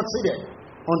he succeeded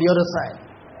on the other side.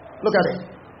 Look at it.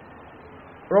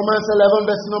 Romans 11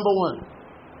 verse number 1.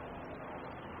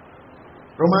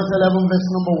 Romans 11 verse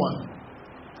number 1.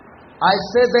 I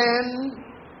say then,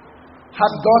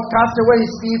 had God cast away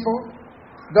his people?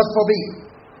 God forbid.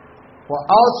 For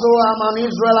also I am an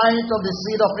Israelite of the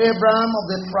seed of Abraham, of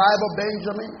the tribe of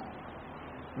Benjamin.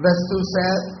 Verse 2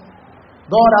 says,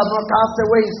 God has not cast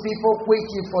away his people, which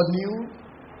he foreknew.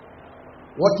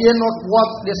 What ye not what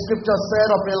the scripture said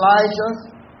of Elijah,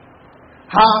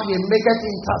 how he maketh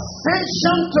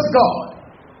intercession to God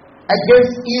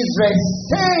against Israel,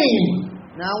 saying.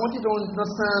 Now I want you to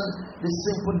understand the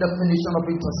simple definition of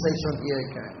intercession here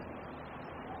again.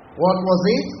 What was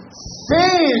it?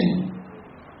 Saying,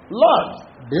 Lord,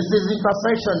 this is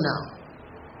intercession now.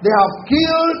 They have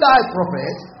killed thy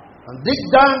prophet and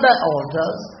digged down thy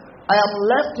altars. I am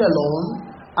left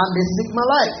alone, and they seek my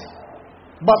life.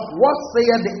 But what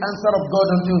saith the answer of God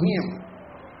unto him?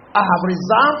 I have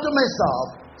reserved to myself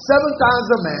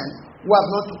 7,000 men who have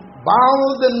not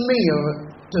bowed the knee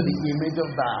to the image of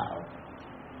Baal.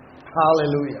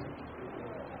 Hallelujah.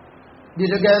 Did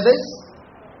you get this?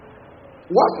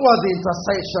 What was the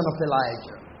intercession of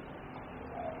Elijah?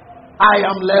 I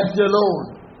am left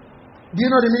alone. Do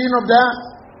you know the meaning of that?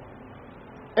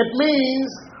 It means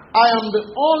I am the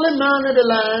only man in the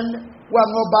land who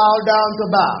have not bowed down to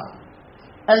Baal.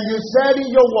 And you said in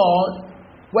your word,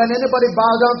 when anybody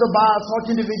bows down to Baal, such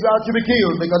individual should be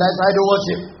killed because that's idol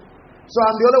worship. So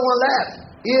I'm the only one left.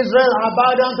 Israel have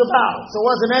bowed down to Baal. So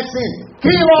what's the next thing?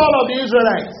 Kill all of the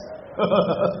Israelites.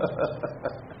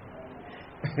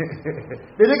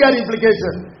 Did you get the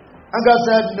implication? And God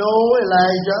said, no,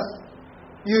 Elijah,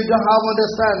 you don't have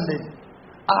understanding.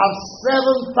 I have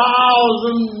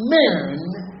 7,000 men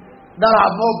that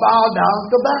have not bowed down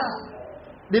to Baal.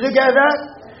 Did you get that?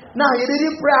 Now, he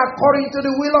didn't pray according to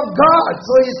the will of God,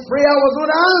 so his prayer was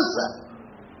not answered.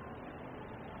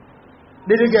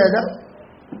 Did you get that?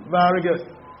 Very good.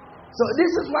 So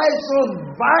this is why it's so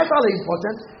vitally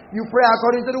important you pray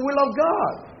according to the will of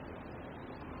God.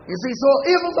 You see, so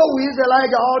even though we use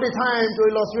Elijah all the time to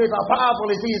illustrate how powerful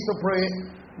it is to pray,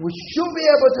 we should be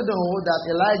able to know that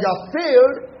Elijah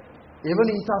failed even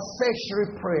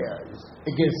intercessory prayers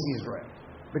against Israel.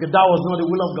 Because that was not the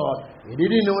will of God. He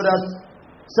didn't know that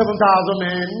 7,000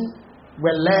 men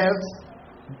were left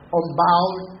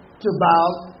unbowed to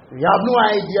bow. We have no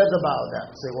ideas about that.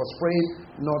 So he was praying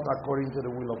not according to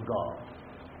the will of God.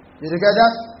 Did you get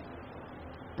that?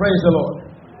 Praise the Lord.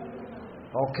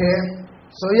 Okay.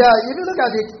 So yeah, if you look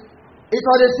at it, it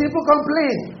was a simple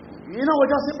complaint. You know,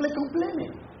 we're just simply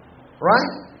complaining.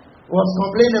 Right? Was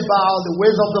complaining about the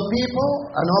ways of the people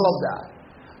and all of that.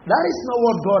 That is not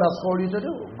what God has called you to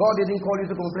do. God didn't call you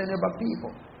to complain about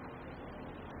people.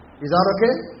 Is that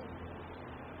okay?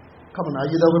 Come on, are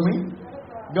you there with me?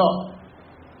 God.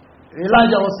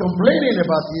 Elijah was complaining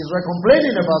about Israel,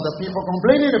 complaining about the people,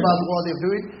 complaining about what they're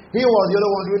doing. He was the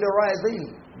only one doing the right thing.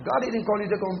 God didn't call you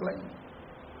to complain.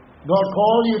 God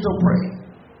called you to pray.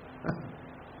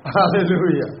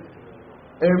 Hallelujah.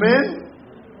 Amen.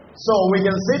 So we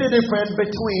can see the difference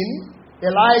between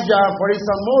Elijah, for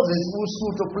instance, Moses, who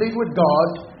stood to plead with God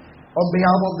on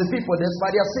behalf of the people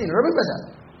despite their sin. Remember that?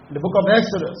 In the book of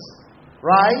Exodus.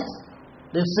 Right?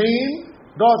 The sin.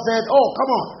 God said, oh,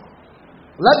 come on.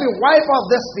 Let me wipe off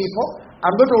this people.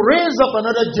 I'm going to raise up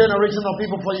another generation of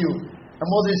people for you. And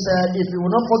Moses said, if you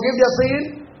will not forgive their sin,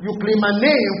 you clean my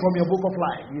name from your book of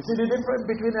life. You see the difference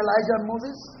between Elijah and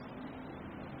Moses?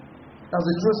 That's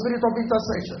the true spirit of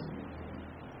intercession.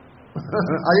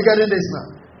 Are you getting this now?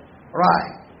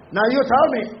 Right. Now you tell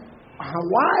me,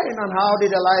 why and how did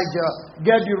Elijah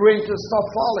get the rain to stop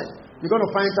falling? You're going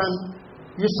to find time,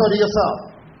 you study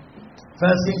yourself.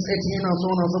 First Kings 18 and so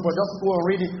on and so forth. Just go and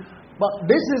read it. But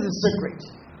this is the secret.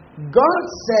 God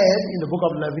said in the book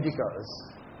of Leviticus,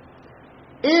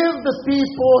 if the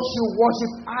people should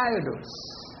worship idols,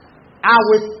 I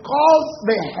will cause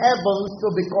the heavens to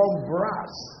become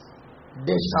brass.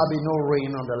 There shall be no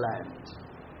rain on the land.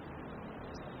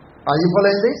 Are you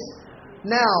following this?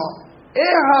 Now,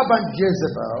 Ahab and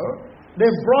Jezebel, they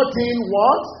brought in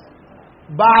what?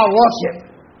 Baal worship.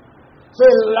 So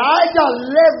Elijah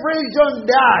leveraged on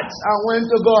that and went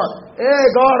to God. Hey,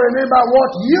 God, remember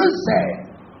what you said.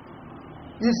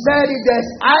 You said if there's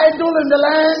idol in the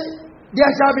land,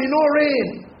 there shall be no rain.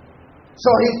 So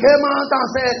he came out and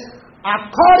said,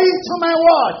 according to my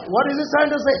word. What is he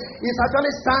trying to say? He's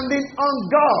actually standing on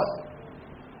God.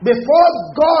 Before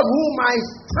God whom I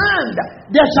stand,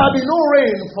 there shall be no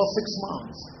rain for 6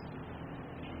 months.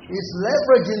 He's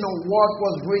leveraging on what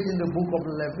was written in the book of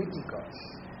Leviticus.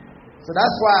 So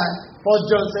that's why Paul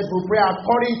John said we pray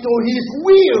according to his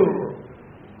will.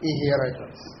 He heareth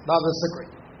us. That's the secret.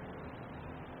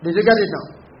 Did you get it now?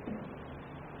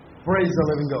 Praise the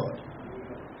living God.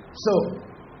 So,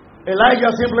 Elijah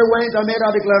simply went and made a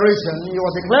declaration. He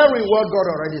was declaring what God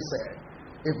already said.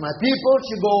 If my people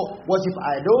should go worship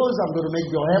idols, I'm going to make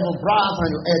your heaven brass and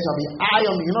your earth shall be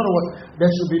iron. In other words,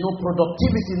 there should be no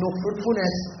productivity, no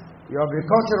fruitfulness. Your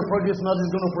agricultural produce nothing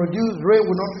is going to produce. Rain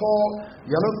will not fall.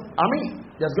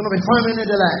 There's going to be famine in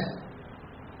the land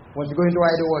when you go into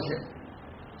idol worship.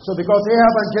 So because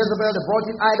Ahab and Jezebel, they brought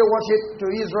in idol worship to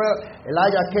Israel,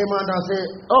 Elijah came out and said,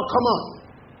 oh, come on.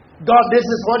 God, this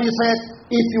is what you said.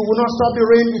 If you will not stop the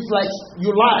rain, it's like you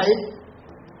lied.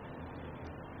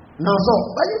 Now so,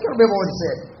 but you can remember what he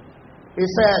said. He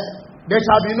said, there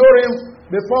shall be no rain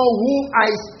before whom I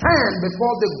stand,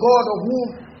 before the God of whom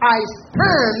I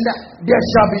stand, there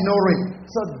shall be no rain.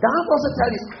 So that was to tell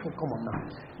you, oh, come on now.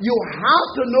 You have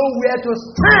to know where to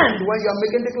stand when you are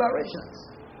making declarations.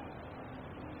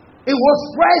 In whose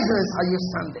presence are you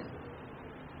standing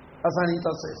as an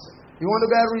intercessor? You want to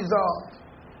get a result?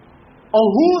 On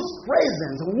whose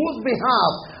presence, on whose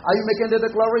behalf are you making the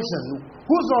declaration?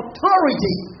 Whose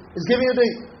authority is giving you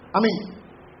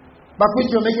by which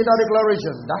you're making that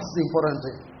declaration? That's the important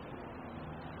thing.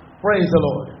 Praise the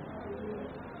Lord.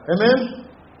 Amen?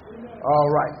 All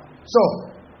right. So,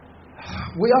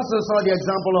 we also saw the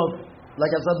example of,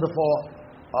 like I said before,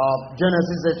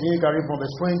 Genesis 18, carried from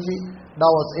verse 20. That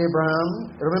was Abraham.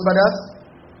 Remember that?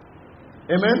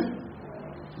 Amen?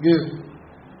 Good.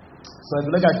 So if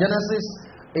you look at Genesis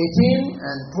 18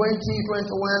 and 20, 21,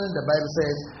 the Bible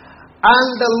says, and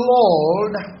the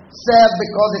Lord said,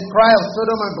 because the cry of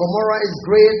Sodom and Gomorrah is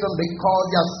great, and because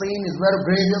their sin is very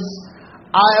grievous,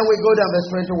 I will go down, verse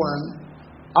 21.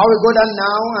 I will go down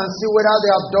now and see whether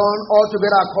they have done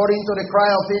altogether according to the cry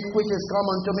of it which is come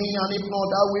unto me, and if not,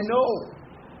 I will know.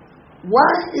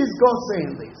 Why is God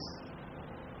saying this?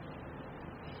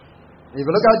 If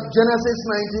you look at Genesis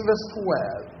 19, verse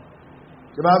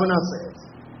 12, the Bible now says,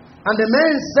 and the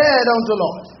man said unto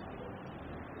Lot,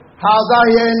 hast thou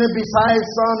here any besides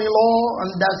son-in-law,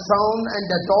 and that son and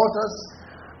their daughters,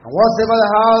 and whatsoever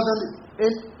thou hast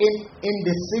in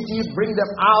the city, bring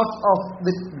them out of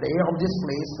this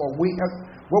place, for we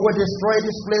will destroy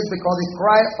this place, because the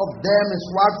cry of them is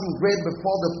waxing great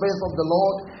before the face of the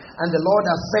Lord, and the Lord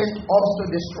has sent us to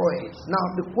destroy it. Now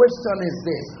the question is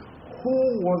this: who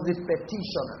was the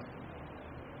petitioner?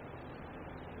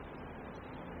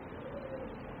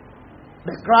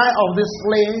 The cry of this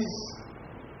place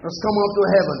has come up to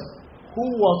heaven. Who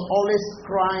was always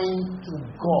crying to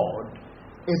God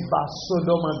about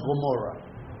Sodom and Gomorrah?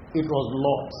 It was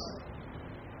Lot.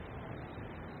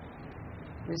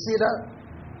 You see that?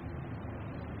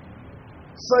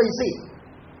 So you see,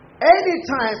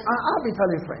 anytime, I'll be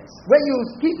telling friends, when you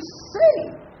keep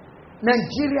saying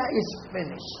Nigeria is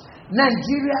finished,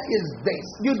 Nigeria is this,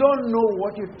 you don't know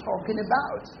what you're talking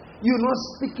about. You're not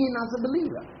speaking as a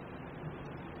believer.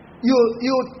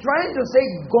 You're trying to say,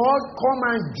 God, come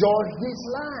and judge this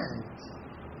land.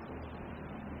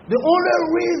 The only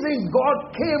reason God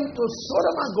came to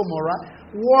Sodom and Gomorrah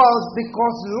was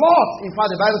because Lot, in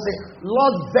fact, the Bible says,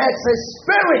 Lot vexes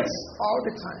spirits all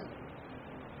the time.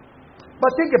 But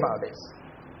think about this.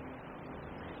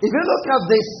 If you look at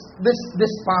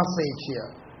this passage here,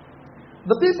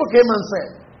 the people came and said,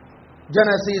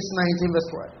 Genesis 19, verse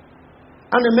 12,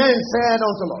 and the man said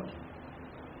unto Lot,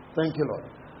 Thank you, Lord.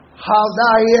 Have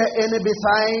thou here any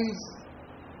besides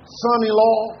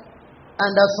son-in-law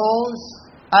and their sons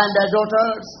and their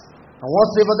daughters, and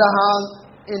whatsoever thou hast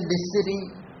in the city,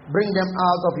 bring them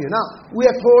out of you. Now, we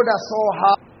are told that Saul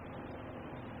had,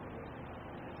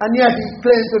 and yet he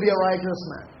claimed to be a righteous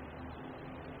man.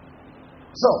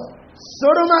 So,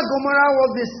 Sodom and Gomorrah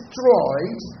was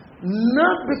destroyed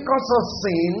not because of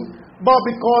sin, but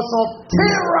because of 10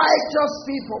 righteous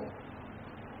people.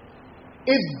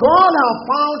 If God had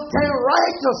found 10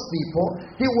 righteous people,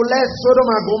 He would let Sodom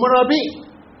and Gomorrah be.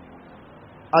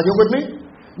 Are you with me?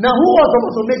 Now, who was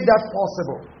supposed to make that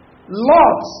possible?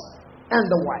 Lot and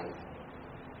the wife.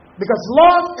 Because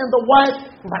Lot and the wife,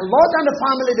 Lot and the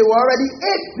family, they were already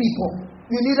 8 people.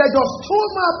 You needed just 2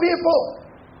 more people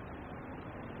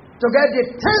to get the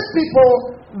 10 people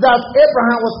that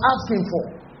Abraham was asking for.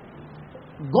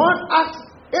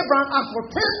 Abraham asked for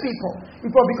 10 people.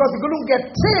 It was because he couldn't get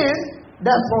 10,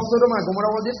 that's why Sodom and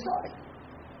Gomorrah was destroyed.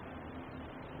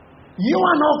 You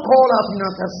are not called as an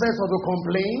intercessor to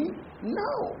complain.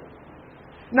 No.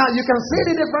 Now you can see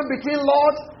the difference between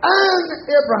Lot and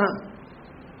Abraham.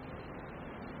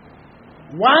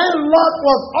 While Lot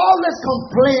was always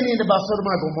complaining about Sodom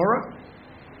and Gomorrah,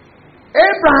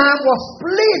 Abraham was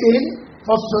pleading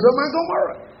for Sodom and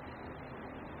Gomorrah.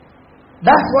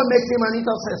 That's what makes him an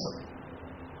intercessor.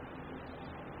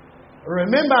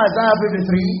 Remember Isaiah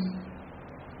 53?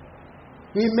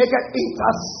 He made an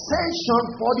intercession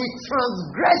for the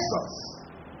transgressors.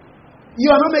 You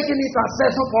are not making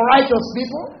intercession for righteous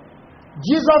people.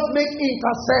 Jesus made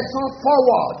intercession for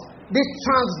what? The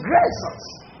transgressors.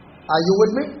 Are you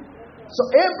with me? So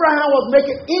Abraham was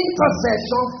making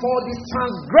intercession for the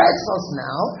transgressors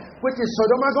now, which is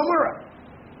Sodom and Gomorrah.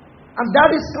 And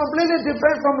that is completely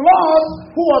different from Lot,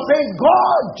 who was saying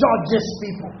God judges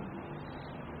people.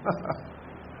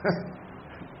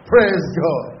 Praise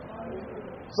God.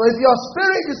 So if your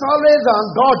spirit is always on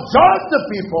God judge the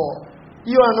people,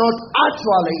 you are not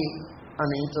actually an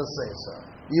intercessor.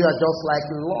 You are just like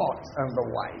Lot and the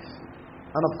wife.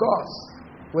 And of course,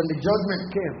 when the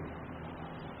judgment came,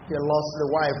 he lost the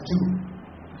wife too.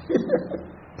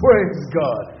 Praise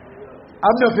God. I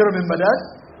don't know if you remember that.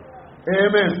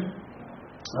 Amen.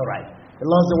 All right. He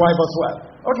lost the wife as well.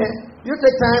 Okay. You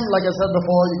take time, like I said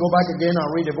before, you go back again and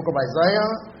read the book of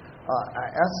Isaiah. I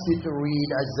asked you to read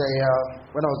Isaiah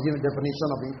when I was giving definition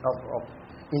of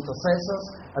intercessors.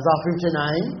 Isaiah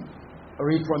 59. I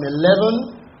read from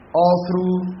 11 all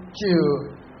through to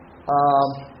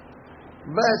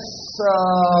verse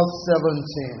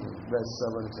 17. Verse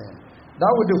 17.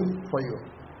 That will do for you.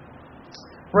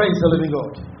 Praise the living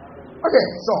God. Okay,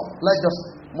 so let's just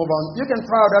move on. You can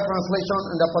try out that translation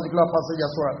in that particular passage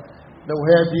as well. That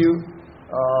will help you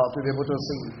to be able to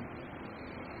see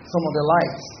some of the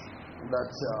lights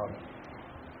that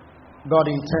God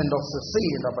intends us to see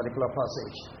in that particular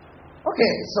passage.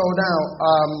 Okay, so now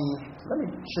let me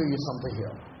show you something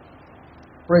here.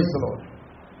 Praise the Lord.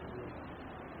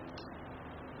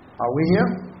 Are we here?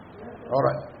 All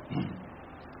right.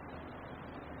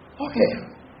 Okay.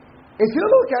 If you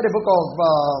look at the book of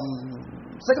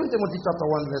 2 Timothy chapter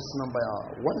 1, verse number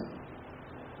 1.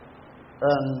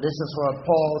 And this is what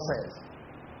Paul says.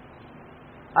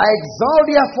 I exhort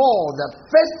therefore that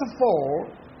first of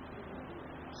all,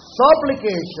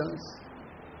 supplications,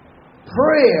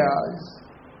 prayers,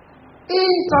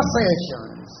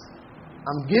 intercessions,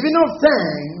 and giving of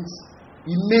thanks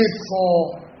be made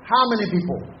for how many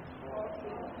people?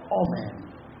 All men.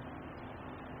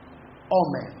 All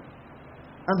men.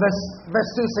 And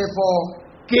verse 2 says, for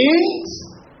kings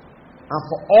and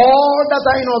for all that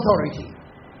are in authority,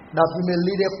 that we may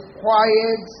lead a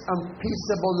quiet and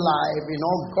peaceable life in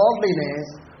all godliness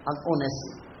and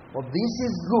honesty. For this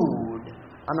is good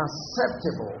and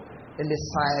acceptable in the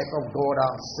sight of God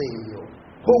our Savior,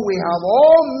 who we have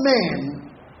all men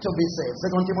to be saved.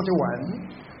 2 Timothy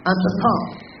 1, and to come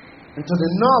into the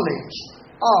knowledge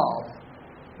of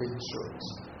the truth.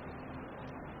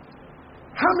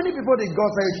 How many people did God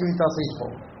say to intercede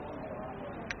for?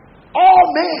 All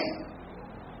men.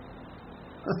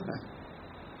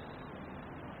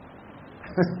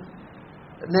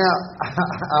 Now,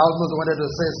 I almost wanted to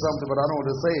say something, but I don't want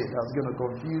to say it. I was going to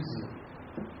confuse you.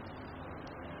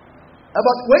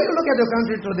 But when you look at the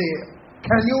country today,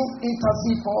 can you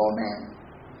intercede for all men?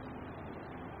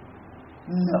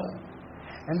 No.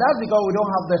 And that's because we don't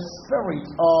have the spirit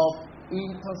of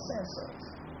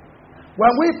intercessors.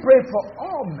 When we pray for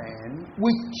all men,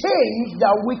 we change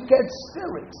that wicked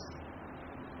spirit,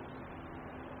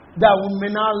 that we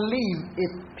may not live a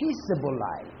peaceable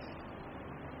life.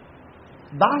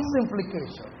 That's the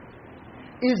implication.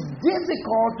 It's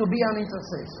difficult to be an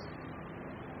intercessor.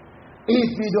 if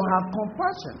you don't have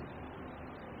compassion.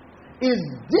 It's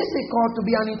difficult to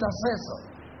be an intercessor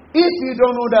if you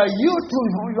don't know that you too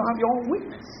you have your own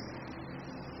weakness.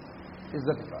 It's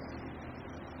difficult.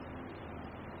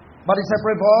 But it's a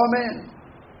prayer for all men,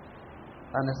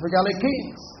 and especially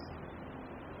kings.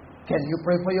 Can you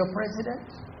pray for your president?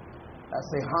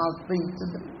 That's a hard thing to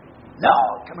do. No,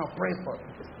 I cannot pray for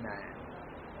this man.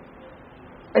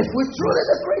 If we truly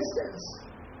the Christians,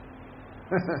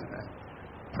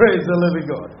 praise the living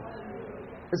God.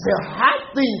 It's a hard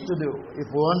thing to do if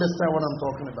we understand what I'm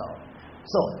talking about.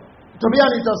 So, to be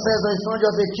an intercessor is not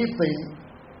just a cheap thing,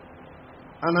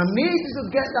 and I need you to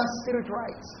get that spirit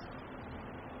right.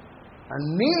 I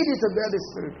need you to get the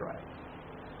spirit right.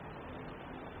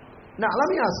 Now, let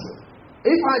me ask you,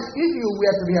 if you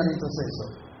were to be an intercessor,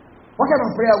 what kind of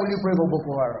prayer will you pray for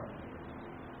Boko Haram?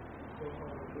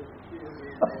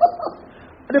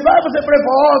 The Bible says pray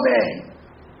for all men.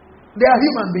 They are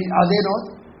human beings, are they not?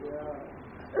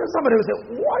 Yeah. Somebody will say,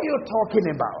 what are you talking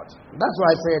about? That's why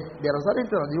I said there are certain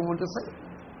things you want to say.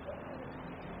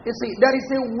 You see, there is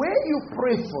a way you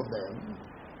pray for them,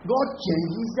 God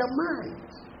changes their mind.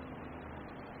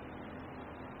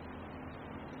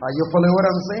 Are you following what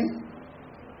I'm saying?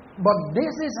 But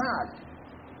this is hard.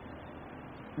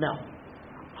 Now,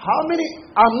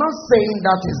 I'm not saying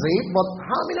that is it, but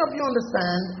how many of you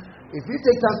understand, if you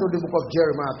take time to the book of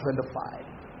Jeremiah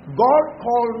 25, God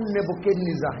called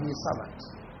Nebuchadnezzar his servant.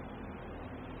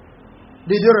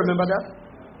 Did you remember that?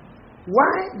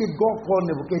 Why did God call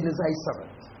Nebuchadnezzar his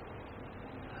servant?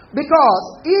 Because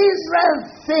Israel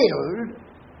failed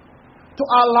to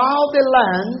allow the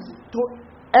land to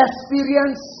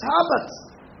experience Sabbath.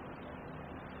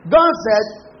 God said,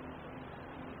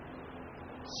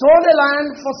 sow the land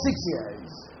for 6 years.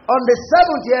 On the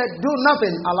 7th year, do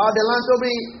nothing. Allow the land to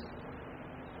be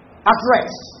at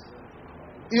rest.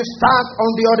 You start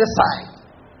on the other side.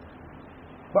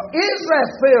 But Israel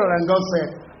failed, and God said,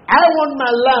 I want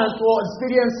my land to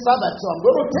experience Sabbath, so I'm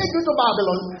going to take you to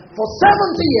Babylon for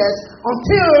 70 years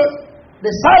until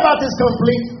the Sabbath is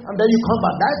complete, and then you come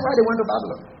back. That's why they went to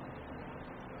Babylon.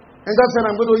 And God said,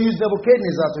 I'm going to use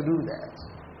Nebuchadnezzar to do that.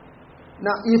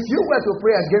 Now, if you were to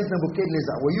pray against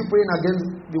Nebuchadnezzar, were you praying against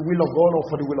the will of God or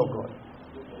for the will of God?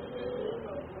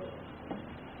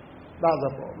 That's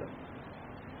the problem.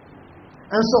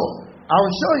 And so, I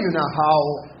will show you now how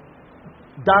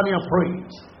Daniel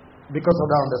prayed because of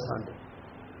that understanding.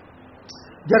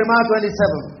 Jeremiah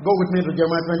 27. Go with me to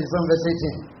Jeremiah 27, verse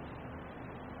 18.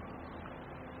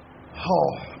 Oh,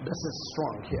 this is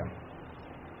strong here.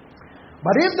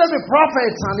 But if there be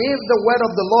prophets, and if the word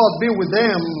of the Lord be with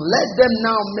them, let them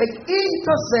now make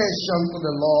intercession to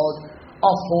the Lord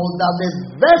of hosts, that the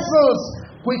vessels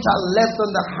which are left in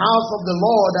the house of the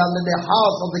Lord and in the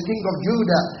house of the king of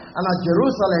Judah and at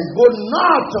Jerusalem go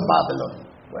not to Babylon.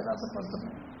 Where that's supposed to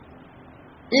be?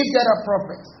 If there are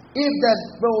prophets, if that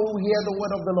people hear the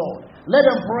word of the Lord, let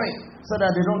them pray so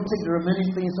that they don't take the remaining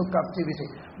things to captivity.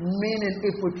 Meaning,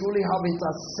 if we truly have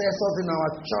intercessors in our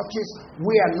churches,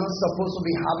 we are not supposed to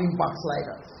be having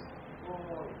backsliders.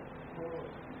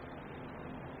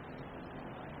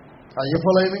 Are you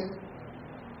following me?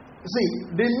 See,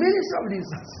 the ministry of the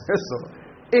intercessor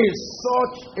is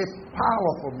such a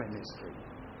powerful ministry.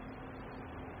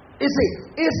 You see,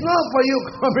 it's not for you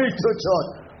coming to church.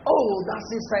 Oh, that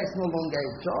sister is no longer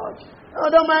in church. Oh,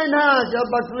 don't mind her. She's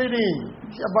backsliding.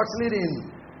 She's backsliding.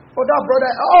 Oh, that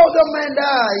brother. Oh, don't mind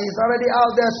her. He's already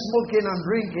out there smoking and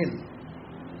drinking.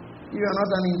 You are not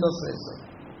an intercessor.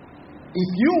 If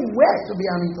you were to be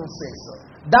an intercessor,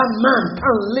 that man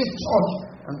can leave church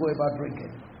and go about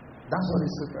drinking. That's what the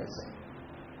scripture is saying.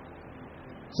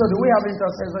 So do we have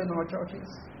intercessors in our churches?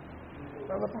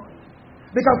 That's the point.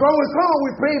 Because when we come,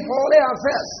 we pray for all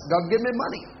ourselves. God give me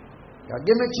money. God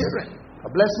give me children.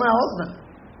 God bless my husband.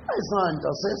 It's not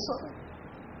intercessor.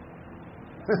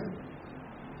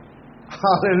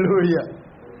 Hallelujah.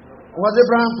 Was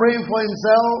Abraham praying for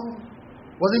himself?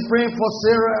 Was he praying for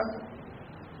Sarah?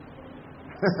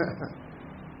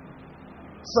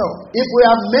 So, if we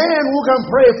have men who can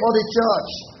pray for the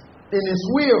church in His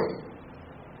will,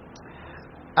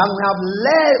 and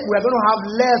we're going to have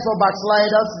less of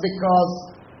backsliders, because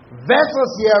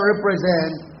vessels here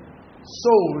represent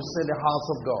souls in the house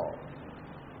of God.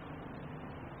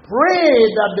 Pray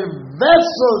that the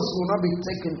vessels will not be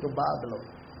taken to Babylon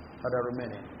that are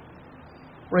remaining.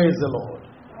 Praise the Lord.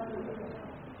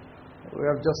 We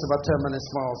have just about 10 minutes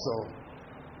more, so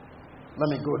let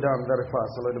me go down very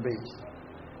fast a little bit.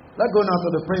 Let's go now to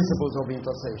the principles of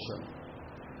intercession.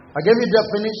 I gave you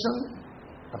definition.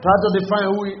 I tried to define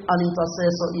who an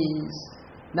intercessor is.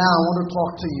 Now I want to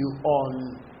talk to you on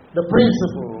the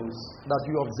principles that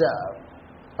you observe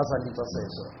as an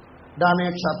intercessor.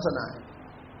 Daniel chapter 9.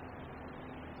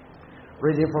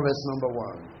 Reading from verse number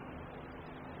 1.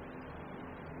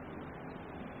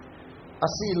 I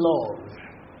see love.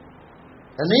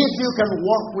 And if you can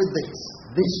walk with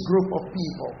this group of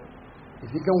people, if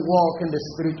you can walk in the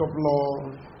spirit of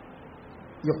love,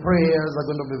 your prayers are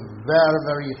going to be very,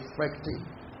 very effective.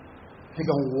 If you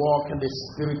can walk in the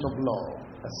spirit of love,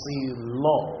 I see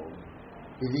love.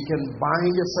 If you can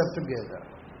bind yourself together,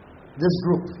 this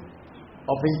group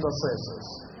of intercessors,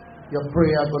 your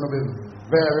prayer is going to be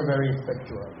very, very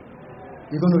effectual.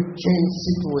 You're going to change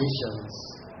situations.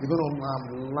 You're going to have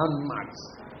landmarks.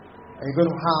 And you're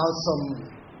going to have some,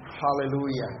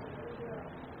 hallelujah,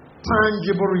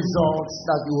 tangible results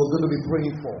that you are going to be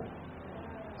praying for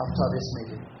after this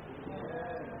meeting.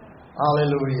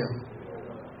 Hallelujah.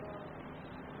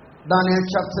 Daniel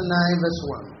chapter 9 verse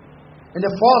 1. In the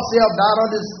fourth year of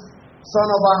Darius, the son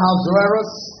of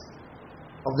Ahasuerus,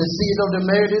 of the seed of the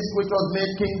Medes, which was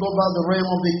made king over the realm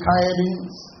of the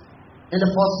Chaldeans, in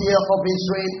the first year of his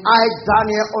reign, I,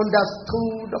 Daniel,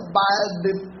 understood by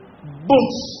the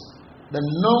books the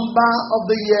number of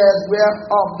the years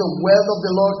whereof the word of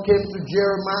the Lord came to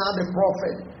Jeremiah the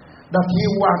prophet, that he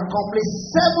will accomplish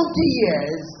 70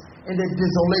 years in the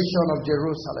desolation of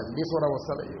Jerusalem. This is what I was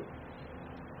telling you.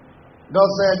 God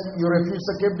said, you refuse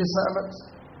to keep the Sabbath,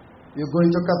 you go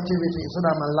into captivity so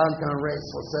that my land can rest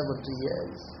for 70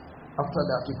 years. After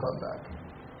that, you come back.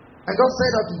 And God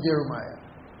said that to Jeremiah.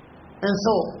 And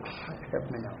so, help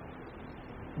me now.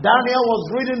 Daniel was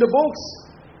reading the books.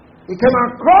 He came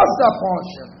across that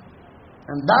portion.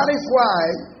 And that is why,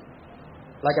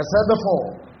 like I said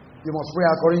before, you must pray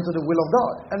according to the will of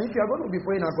God. And if you are going to be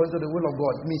praying according to the will of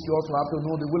God, it means you also have to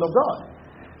know the will of God.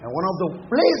 And one of the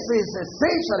places,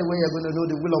 essentially, where you're going to know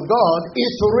the will of God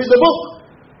is to read the book.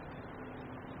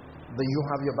 Do you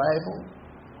have your Bible?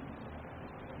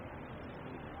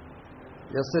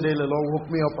 Yesterday, the Lord woke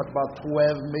me up at about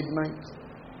 12 midnight.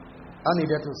 I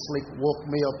needed to sleep, woke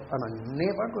me up, and I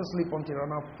never could sleep until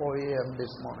around 4 a.m.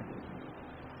 this morning.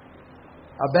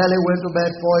 I barely went to bed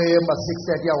 4 a.m., but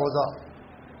 6:30 I was up.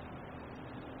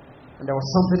 And there was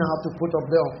something I had to put up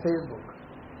there on Facebook.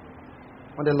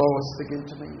 When the Lord was speaking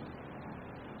to me,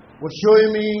 was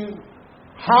showing me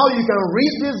how you can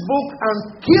read this book and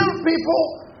kill people,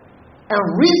 and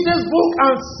read this book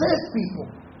and save people.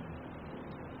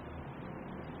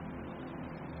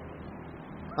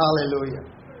 Hallelujah.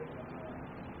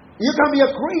 You can be a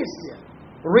Christian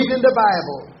reading the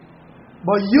Bible,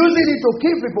 but using it to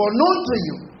keep people known to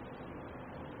you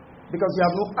because you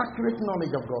have no accurate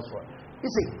knowledge of God's word. You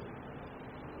see,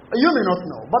 you may not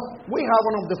know, but we have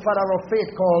one of the father of faith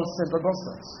called St.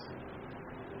 Augustine.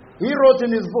 He wrote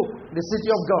in his book, The City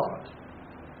of God,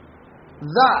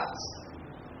 that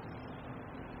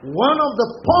one of the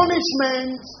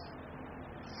punishments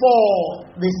for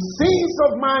the sins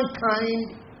of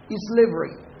mankind is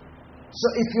slavery. So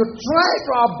if you try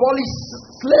to abolish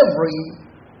slavery,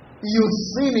 you're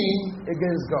sinning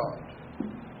against God.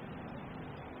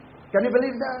 Can you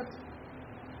believe that?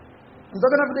 I'm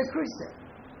talking about the Christian.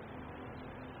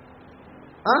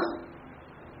 Huh?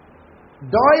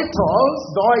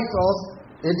 Deuters,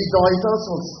 Eddie Deuters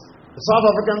was a South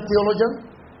African theologian.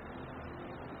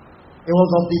 He was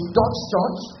of the Dutch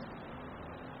Church,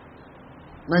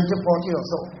 1940 or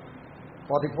so,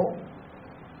 44.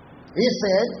 He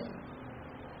said,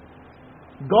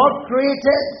 God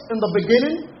created in the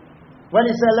beginning when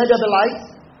he said, let there be light,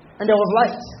 and there was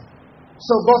light.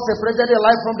 So God separated the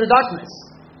light from the darkness.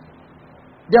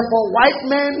 Therefore, white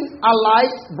men are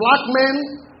light, black men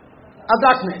are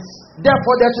darkness.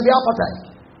 Therefore, there should be appetite.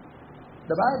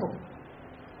 The Bible.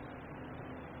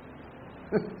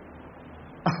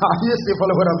 You still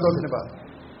follow what I'm talking about?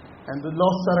 And the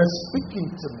Lord started speaking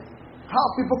to me. How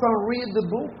people can read the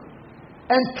book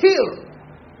and kill,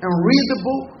 and read the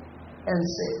book and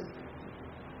save.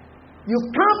 You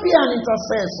can't be an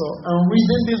intercessor and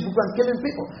reading this book and killing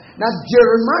people. Now,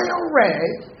 Jeremiah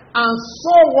read and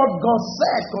saw what God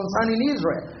said concerning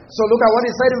Israel. So look at what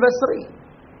he said in verse 3.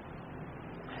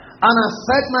 And I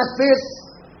set my face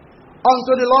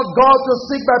unto the Lord God to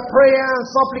seek by prayer and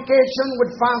supplication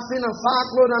with fasting and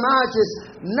sackcloth and ashes.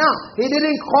 Now, he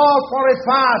didn't call for a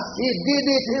fast. He did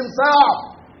it himself.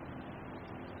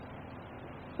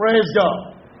 Praise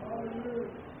God.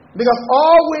 Because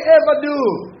all we ever do,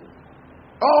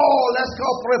 let's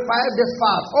call for a 5-day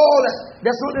fast.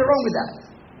 There's nothing wrong with that.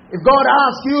 If God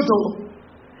asks you to,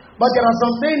 but there are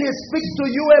some things He speaks to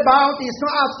you about, He's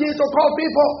not asking you to call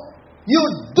people. You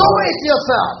do it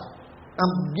yourself and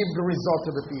give the result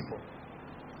to the people.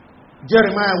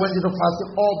 Jeremiah went into fasting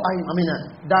all by him.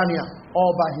 Daniel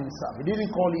all by himself. He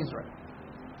didn't call Israel.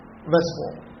 Verse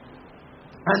 4.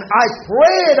 And I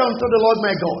prayed unto the Lord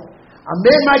my God, and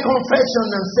made my confession,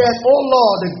 and said, O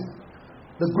Lord,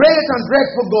 the great and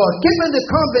dreadful God, keeping the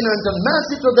covenant and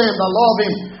mercy to them that love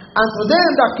him, and to them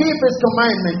that keep his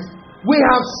commandments. We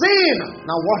have seen.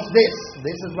 Now watch this.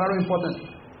 This is very important.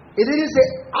 It didn't say,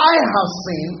 I have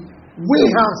seen. We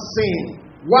have seen.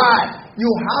 Why? You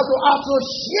have to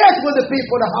associate with the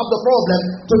people that have the problem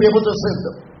to be able to save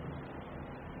them.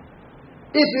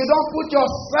 If you don't put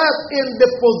yourself in the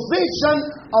position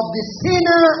of the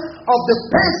sinner, of the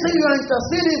person you are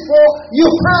interceding for, you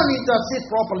can't intercede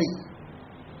properly.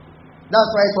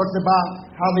 That's why it talks about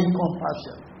having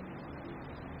compassion.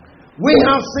 We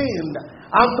have sinned,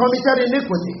 I've committed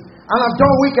iniquity, and I've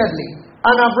done wickedly,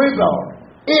 and I've rebelled,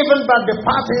 even by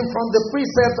departing from the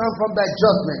precepts and from thy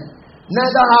judgment.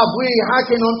 Neither have we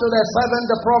hearkened unto thy servant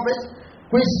the prophet,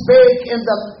 which spake in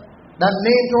the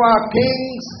name to our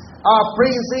kings, our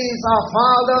princes, our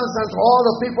fathers, and to all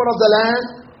the people of the land.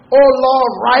 O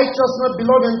Lord, righteousness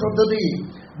belonging unto thee,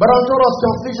 but unto us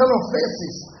confusion of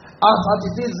faces, as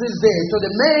it is this day, to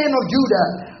the men of Judah,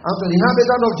 and to the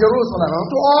inhabitants of Jerusalem, and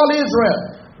to all Israel,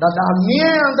 that are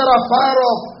near and that are far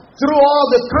off, through all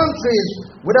the countries,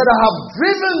 whither I have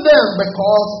driven them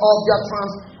because of their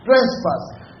trespass,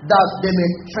 that they may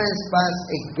trespass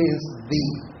against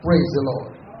thee. Praise the Lord.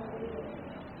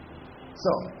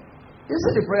 So, this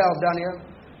is the prayer of Daniel.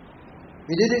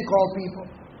 He didn't call people.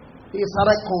 He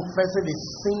started confessing the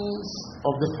sins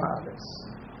of the fathers.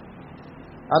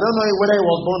 I don't know whether he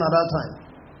was born at that time.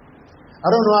 I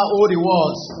don't know how old he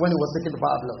was when he was taken to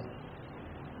Babylon.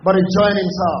 But he joined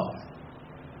himself.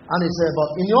 And he said, but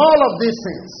in all of these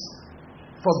things,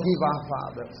 forgive our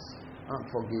fathers and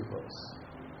forgive us.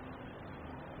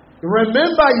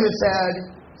 Remember you said,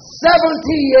 70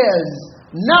 years.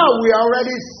 Now we are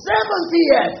already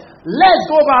 70 years. Let's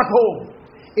go back home.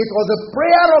 It was the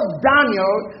prayer of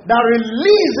Daniel that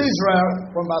released Israel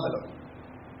from Babylon.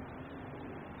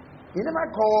 He never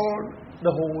called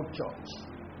the whole church.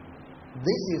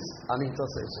 This is an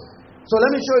intercessor. So let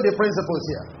me show you the principles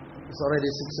here. It's already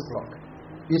 6 o'clock.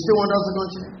 You still want us to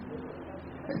continue?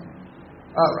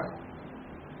 All right.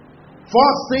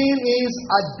 First thing is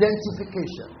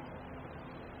identification.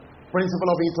 Principle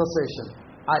of intercession.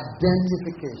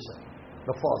 Identification.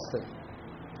 The first thing.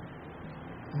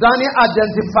 Daniel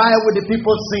identified with the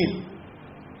people's sin.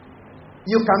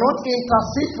 You cannot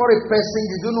intercede for a person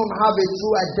you do not have a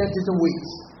true identity with.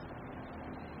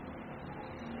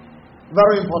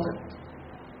 Very important.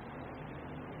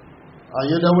 Are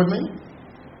you there with me?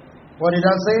 What did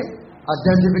I say?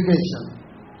 Identification.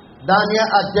 Daniel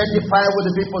identified with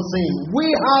the people's sin.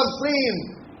 We have sinned.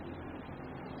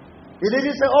 He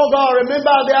didn't say, oh God,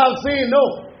 remember they have sinned. No.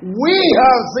 We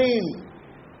have sinned.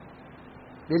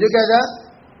 Did you get that?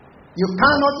 You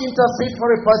cannot intercede for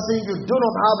a person you do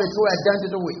not have a true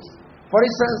identity with. For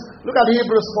instance, look at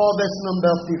Hebrews 4 verse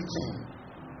number 15.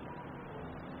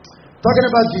 Talking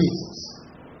about Jesus.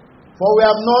 For we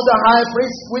have not a high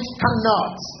priest which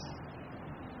cannot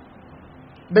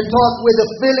be taught with the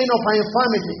feeling of our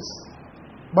infirmities,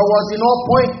 but was in all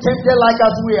points tempted like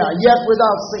as we are, yet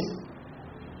without sin.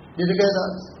 Did you get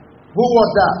that? Who was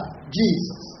that?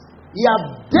 Jesus. He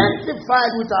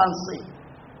identified with our sin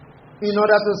in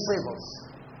order to save us.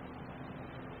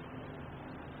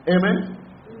 Amen?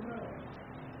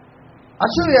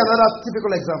 I'll show you another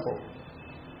typical example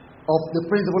of the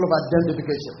principle of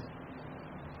identification.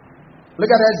 Look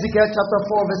at Ezekiel chapter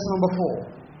 4 verse number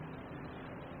 4.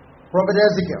 Prophet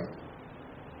Ezekiel.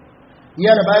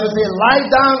 Here the Bible says, lie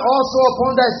down also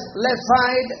upon thy left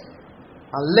side,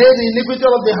 and lay the iniquity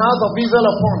of the house of Israel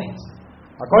upon it.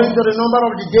 According to the number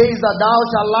of the days that thou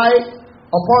shalt lie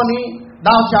upon it,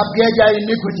 thou shalt bear their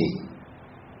iniquity.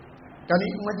 Can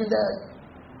you imagine that?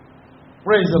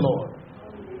 Praise the Lord.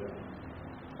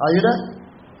 Are you there?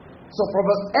 So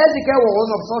Prophet Ezekiel was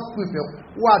one of such people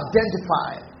who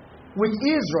identified with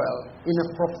Israel in a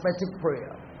prophetic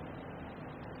prayer.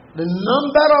 The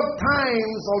number of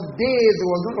times or days he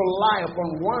was going to lie upon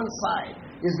one side.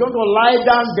 He's going to lie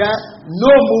down there,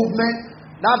 no movement.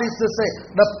 That is to say,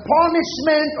 the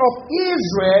punishment of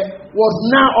Israel was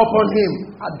now upon him.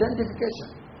 Identification.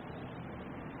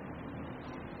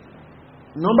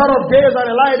 Number of days that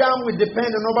he lie down will depend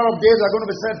on the number of days that are going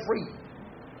to be set free.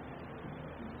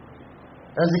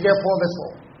 Ezekiel 4 verse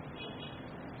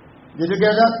 4. Did you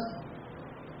get that?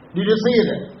 Did you see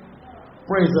it?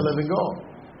 Praise the living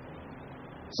God.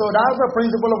 So that's the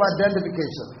principle of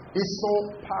identification. It's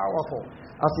so powerful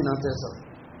as an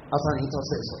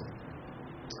intercessor.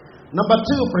 Number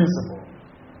 2 principle,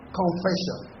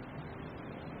 confession.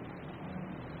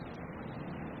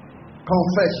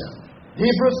 Confession.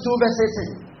 Hebrews 2 verse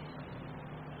 18.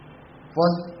 For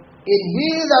if he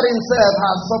that himself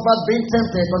has suffered being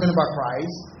tempted, talking about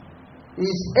Christ,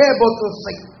 is able to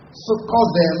succor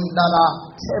them that are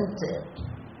tempted.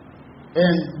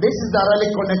 And this is directly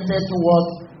connected to what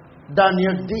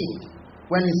Daniel did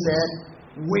when he said,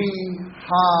 we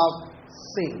have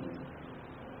sinned.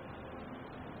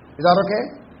 Is that okay?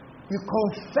 You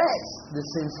confess the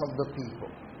sins of the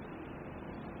people.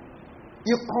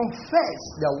 You confess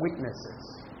their weaknesses.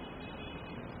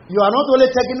 You are not only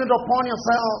taking it upon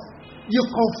yourself, you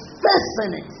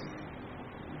confessing it.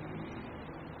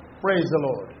 Praise the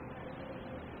Lord.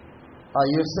 Are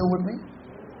you still with me?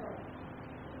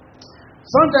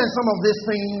 Sometimes some of these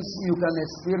things you can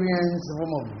experience in the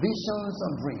form of visions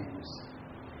and dreams.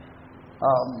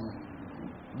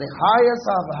 The highest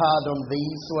I've had on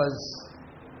these was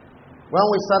when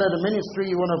we started the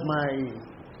ministry. One of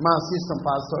my assistant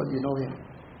pastor, you know him,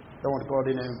 don't want to call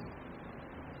him name.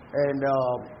 And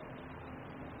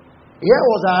here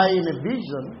was I in a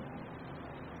vision,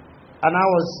 and I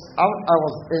was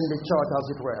in the church, as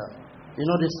it were, you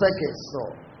know, the staircase. So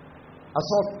I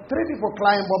saw 3 people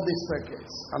climb up the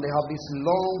staircase, and they have this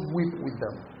long whip with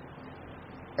them.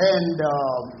 And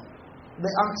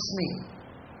they asked me.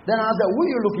 Then I asked them, who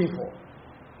are you looking for?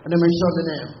 And they mentioned the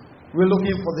name. We're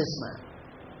looking for this man.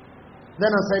 Then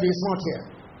I said, he's not here.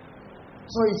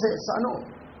 So he says, I know.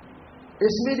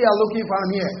 It's me they are looking for,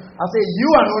 I'm here. I said, you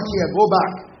are not here, go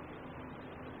back.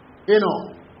 You know.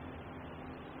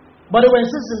 But they were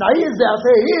insisting that he is there. I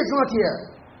said, he is not here.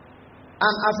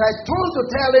 And as I told to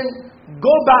tell him,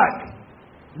 go back.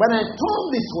 When I turned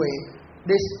this way,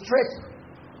 they straight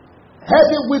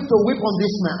heavy whip to whip on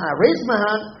this man. I raised my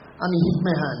hand and he hit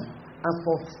my hand. And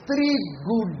for 3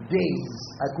 good days,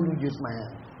 I couldn't use my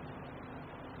hand.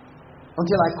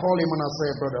 Until I called him and I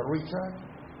said, Brother Richard,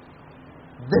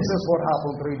 this is what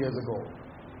happened 3 days ago.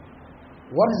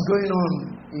 What is going on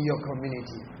in your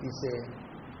community? He said,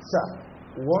 sir,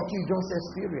 what you just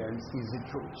experienced is the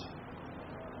truth.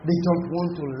 They don't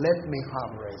want to let me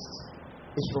have rest.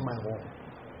 It's from my home.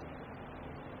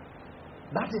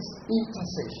 That is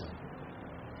intercession.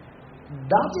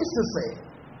 That is to say,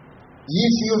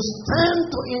 if you stand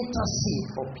to intercede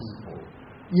for people,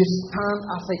 you stand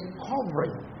as a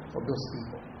covering for those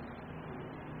people.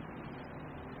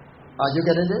 Are you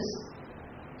getting this?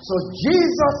 So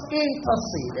Jesus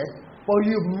interceded for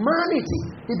humanity.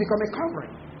 He became a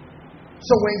covering.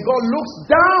 So when God looks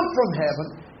down from heaven,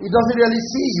 he doesn't really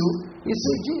see you, he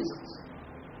sees Jesus.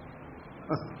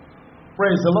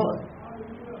 Praise the Lord.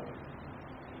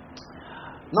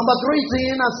 Number 3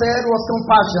 thing I said was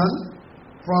compassion,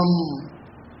 from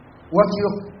what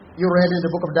you read in the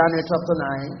book of Daniel chapter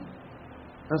 9.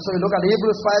 And so you look at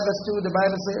Hebrews 5 verse 2, the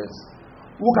Bible says,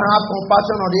 who can have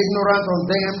compassion on the ignorant, on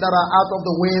them that are out of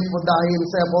the way, for that he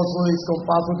himself also is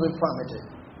compassion to infirmity.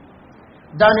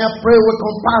 Daniel prayed with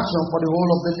compassion for the whole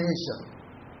of the nation.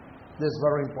 This is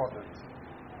very important.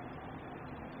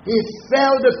 He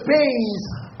felt the pains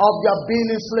of their being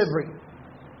in slavery.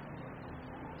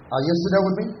 Are you still there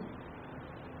with me?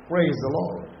 Praise the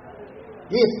Lord.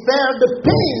 He felt the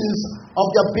pains of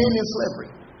their being in slavery.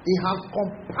 He had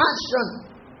compassion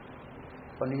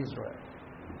on Israel.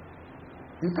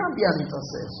 You can't be an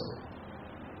intercessor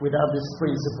without these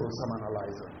principles I'm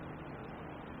analyzing.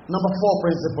 Number 4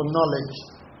 principle, knowledge.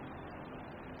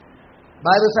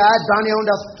 Bible says, Daniel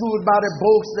understood by the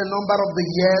books the number of the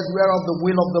years whereof the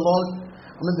will of the Lord,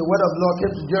 the word of the Lord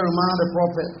came to Jeremiah the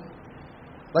prophet.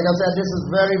 Like I said, this is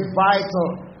very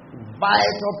vital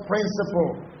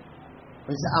principle.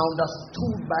 He said, I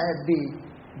understood by the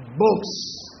books.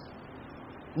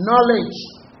 Knowledge.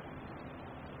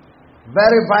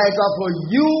 Very vital for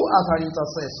you as an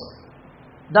intercessor.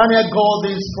 Daniel got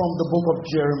this from the book of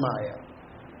Jeremiah.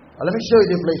 Now, let me show you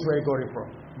the place where he got it from.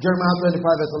 Jeremiah 25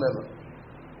 verse 11.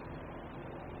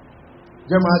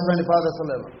 Jeremiah 25 verse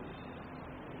 11.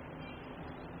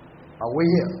 Are we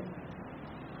here?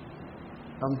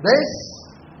 And this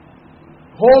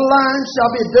whole land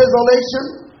shall be desolation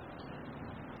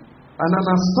and an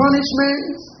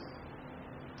astonishment.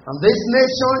 And this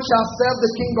nation shall serve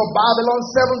the king of Babylon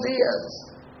 70 years.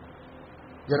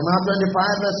 Jeremiah 25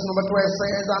 verse number 12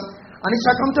 says, and it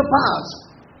shall come to pass,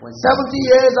 when 70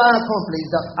 years are accomplished,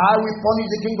 that I will punish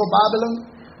the king of Babylon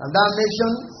and that nation,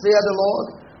 saith the Lord,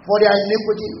 for their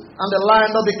iniquity and the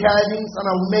land of the Chaldeans, and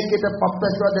I will make it a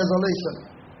perpetual desolation.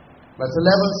 Verse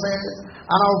 11 says,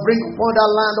 and I will bring upon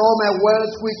that land all my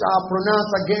words which are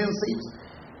pronounced against it,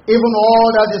 even all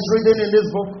that is written in this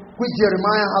book, which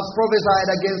Jeremiah has prophesied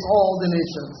against all the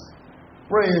nations.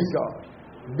 Praise God.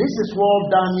 This is what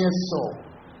Daniel saw.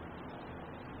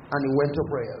 And he went to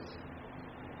prayers.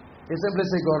 He simply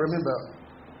said, God, remember,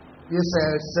 you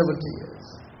said 70 years.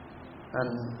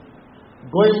 And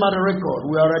going by the record,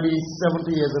 we are already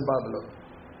 70 years in Babylon.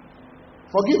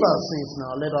 Forgive our sins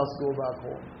now. Let us go back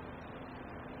home.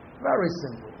 Very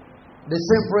simple. The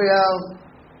same prayer,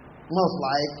 most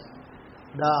like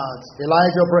that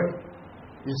Elijah prayed.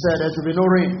 He said there should be no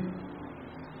rain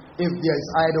if there is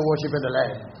idol worship in the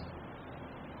land.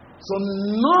 So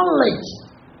knowledge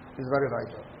is very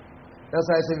vital. That's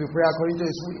why I say we pray according to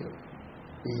His will.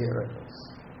 He heareth us.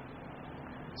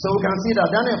 So we can see that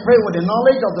Daniel prayed with the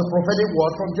knowledge of the prophetic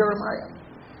word from Jeremiah.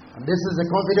 And this is the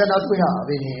confidence that we have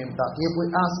in Him, that if we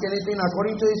ask anything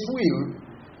according to His will,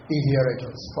 He heareth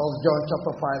us. 1 John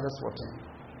chapter 5 verse 14.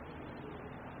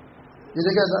 Did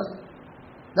you get that?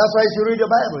 That's why you should read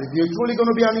the Bible. If you're truly going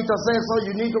to be an intercessor,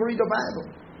 you need to read the Bible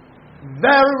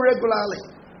very regularly.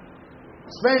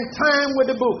 Spend time with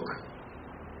the book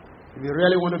if you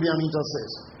really want to be an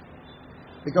intercessor.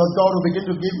 Because God will begin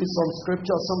to give you some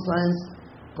scripture sometimes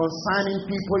concerning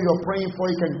people you're praying for.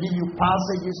 He can give you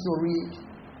passages to read.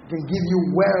 He can give you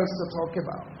words to talk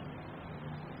about.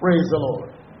 Praise the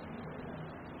Lord.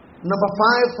 Number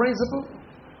 5 principle.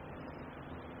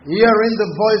 Hearing the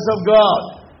voice of God.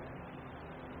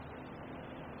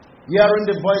 Hearing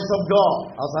the voice of God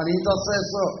as an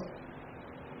intercessor.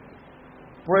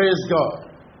 Praise God.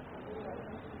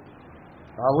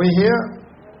 Are we here?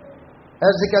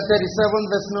 Ezekiel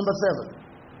 37 verse number 7.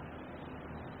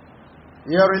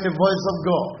 Hearing the voice of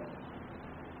God.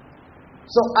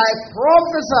 So I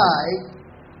prophesied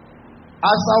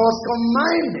as I was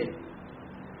commanded.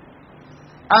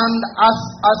 And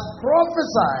as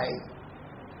prophesied,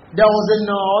 there was a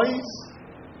noise,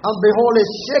 and behold, a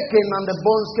shaking, and the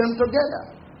bones came together.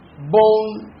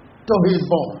 Bone to his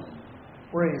bone.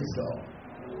 Praise God.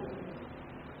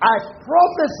 I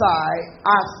prophesied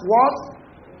as what?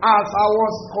 As I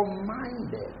was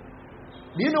commanded.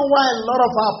 Do you know why a lot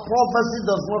of our prophecy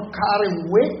does not carry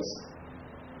weight?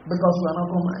 Because we are not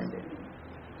commanded.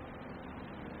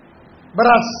 But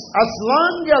as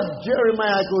long as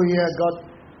Jeremiah could hear God,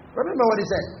 remember what he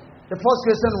said. The first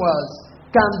question was,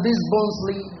 can these bones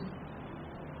live?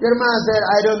 Jeremiah said,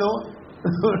 I don't know.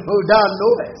 Thou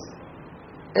knowest.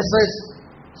 It says,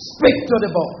 speak to the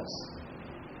bones.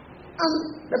 And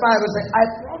the Bible says, I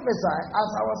prophesy as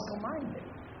I was commanded.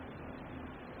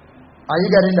 Are you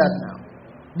getting that now?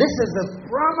 This is the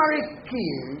primary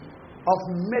key of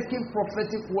making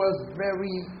prophetic words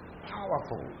very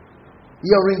powerful.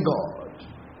 Hearing God.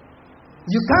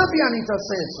 You can't be an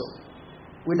intercessor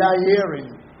without hearing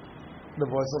the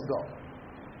voice of God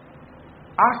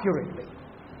accurately.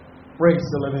 Praise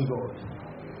the living God.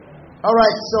 All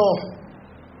right, so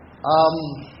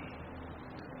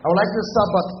I would like to start,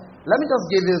 but let me just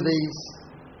give you these.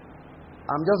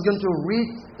 I'm just going to read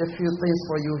a few things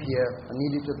for you here. I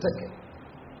need you to take it.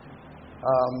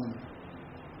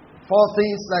 4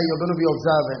 things that you're going to be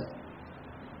observing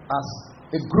as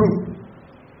a group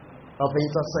of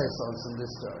intercessors in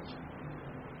this church.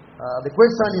 The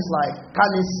question is like, can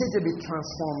a city be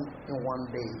transformed in one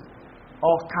day?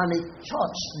 Or can a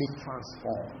church be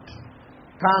transformed?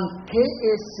 Can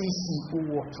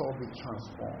KACC water be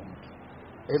transformed?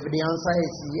 If the answer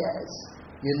is yes,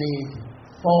 you need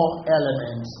 4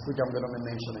 elements, which I'm going to be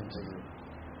mentioning to you.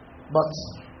 But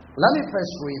let me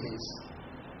first read this.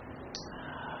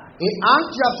 In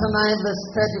Acts chapter 9, verse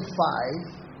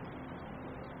 35,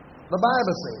 the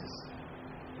Bible says,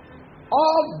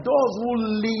 all those who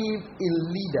live in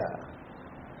Lydda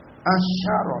and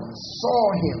Sharon saw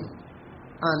him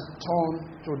and turned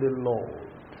to the Lord.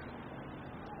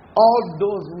 All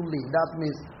those who live, that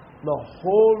means the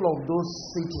whole of those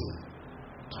cities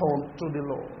turned to the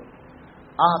Lord.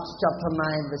 Acts chapter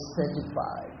 9, verse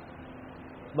 35.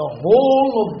 The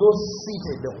whole of those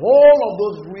cities, the whole of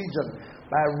those regions,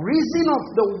 by reason of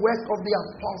the work of the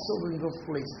apostles in those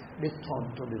places, they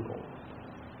turned to the Lord.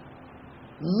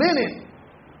 Meaning,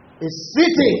 a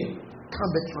city can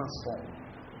be transformed.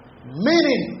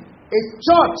 Meaning, a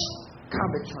church can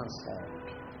be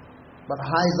transformed. But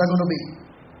how is that going to be?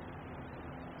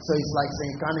 So it's like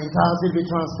saying, can the entire city be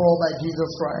transformed by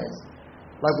Jesus Christ?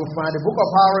 Like we find the book of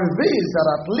Power reveals that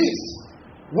at least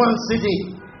one city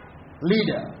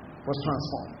leader was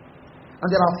transformed. And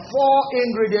there are 4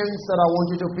 ingredients that I want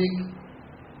you to pick.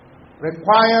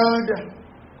 Required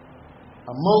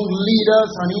among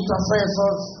leaders and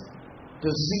intercessors to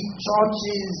see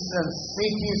churches and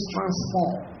cities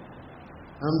transformed.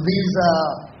 And these are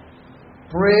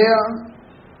prayer,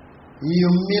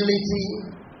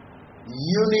 humility,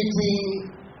 unity,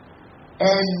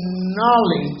 and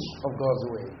knowledge of God's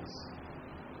ways.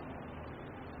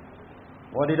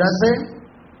 What did I say?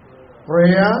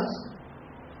 Prayer,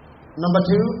 Number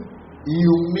 2,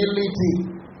 humility.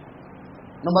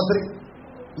 Number 3,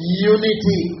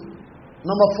 unity.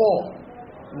 Number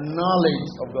 4, knowledge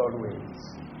of God's ways.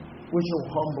 We should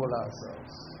humble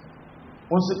ourselves.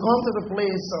 Once we come to the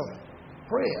place of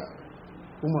prayer,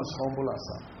 we must humble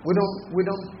ourselves. We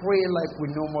don't pray like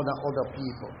we know more than other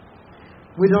people.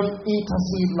 We don't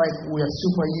intercede like we are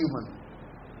superhuman.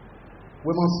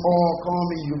 We must all come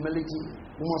in humility.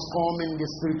 We must come in the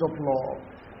spirit of love.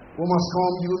 We must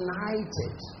come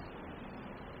united.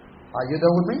 Are you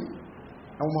there with me?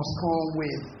 And we must come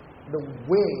with the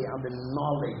way and the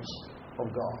knowledge of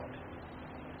God.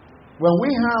 When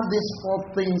we have these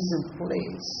 4 things in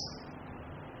place,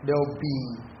 there will be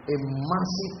a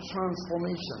massive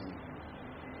transformation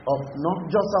of not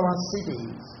just our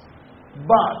cities,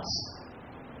 but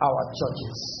our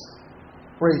churches.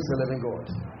 Praise the living God.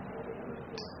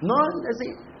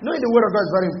 Knowing the word of God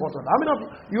is very important. How many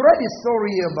of you read the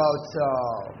story about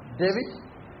David,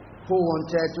 who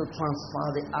wanted to transfer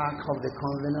the Ark of the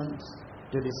Covenant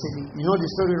to the city? You know the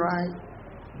story, right?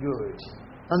 Good.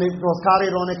 And it was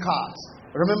carried on a cart.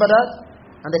 Remember that?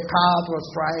 And the cart was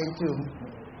trying to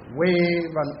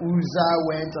wave, and Uzzah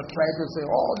went and tried to say,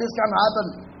 oh, this can happen.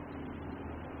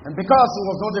 And because he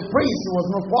was not a priest, he was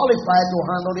not qualified to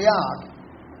handle the ark,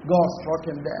 God struck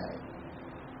him dead.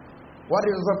 What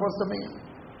is it supposed to mean?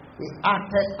 He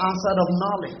acted outside of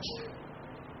knowledge.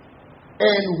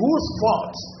 And whose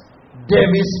fault?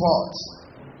 David's fault.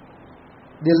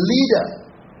 The leader,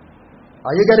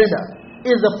 are you getting that?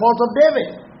 Is the fault of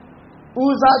David.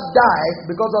 Uzzah died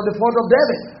because of the fault of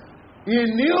David. He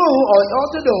knew or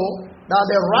ought to know that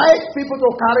the right people to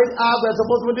carry the ark were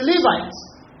supposed to be the Levites.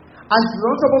 And it's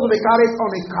not supposed to be carried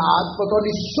on a cart, but on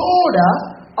the shoulder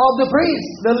of the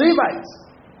priests, the Levites.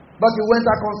 But he went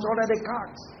and constructed a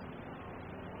cart.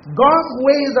 God's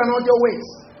ways are not your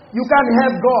ways. You can't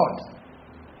have God.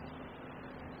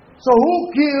 So who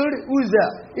killed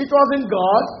Uzzah? It wasn't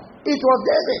God, it was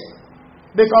David.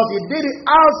 Because he did it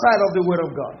outside of the word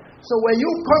of God. So when you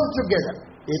come together,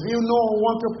 if you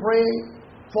want to pray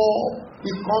for,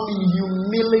 you come in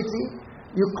humility,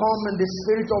 you come in the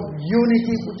spirit of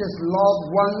unity, which is love,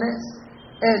 oneness,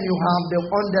 and you have the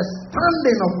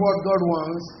understanding of what God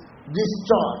wants, this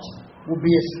church will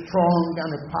be a strong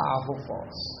and a powerful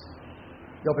force.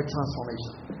 There will be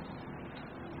transformation.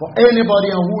 For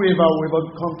anybody and whoever will ever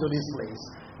come to this place,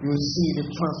 you will see the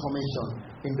transformation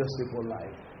in those people's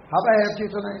life. Have I helped you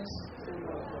tonight?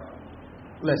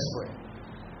 Let's pray.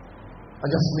 I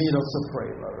just need us to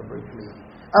pray very briefly.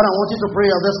 And I want you to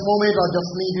pray at this moment. I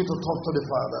just need you to talk to the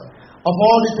Father. Of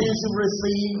all the things you've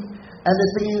received and the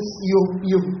things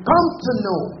you've come to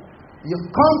know, you've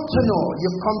come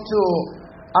to,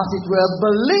 as it were,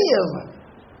 believe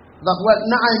that, well,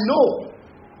 now I know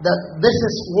that this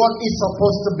is what it's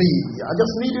supposed to be. I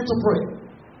just need you to pray.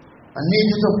 I need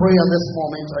you to pray at this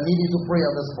moment. I need you to pray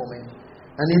at this moment.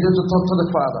 I need you to talk to the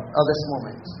Father at this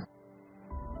moment.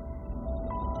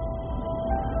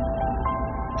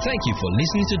 Thank you for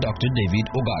listening to Dr. David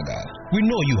Ogaga. We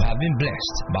know you have been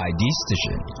blessed by this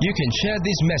station. You can share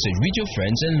this message with your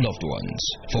friends and loved ones.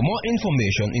 For more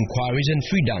information, inquiries, and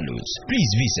free downloads,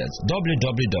 please visit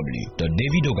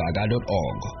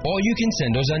www.davidogaga.org, or you can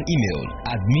send us an email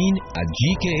at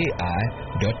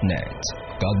admin@gkai.net.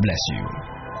 God bless you.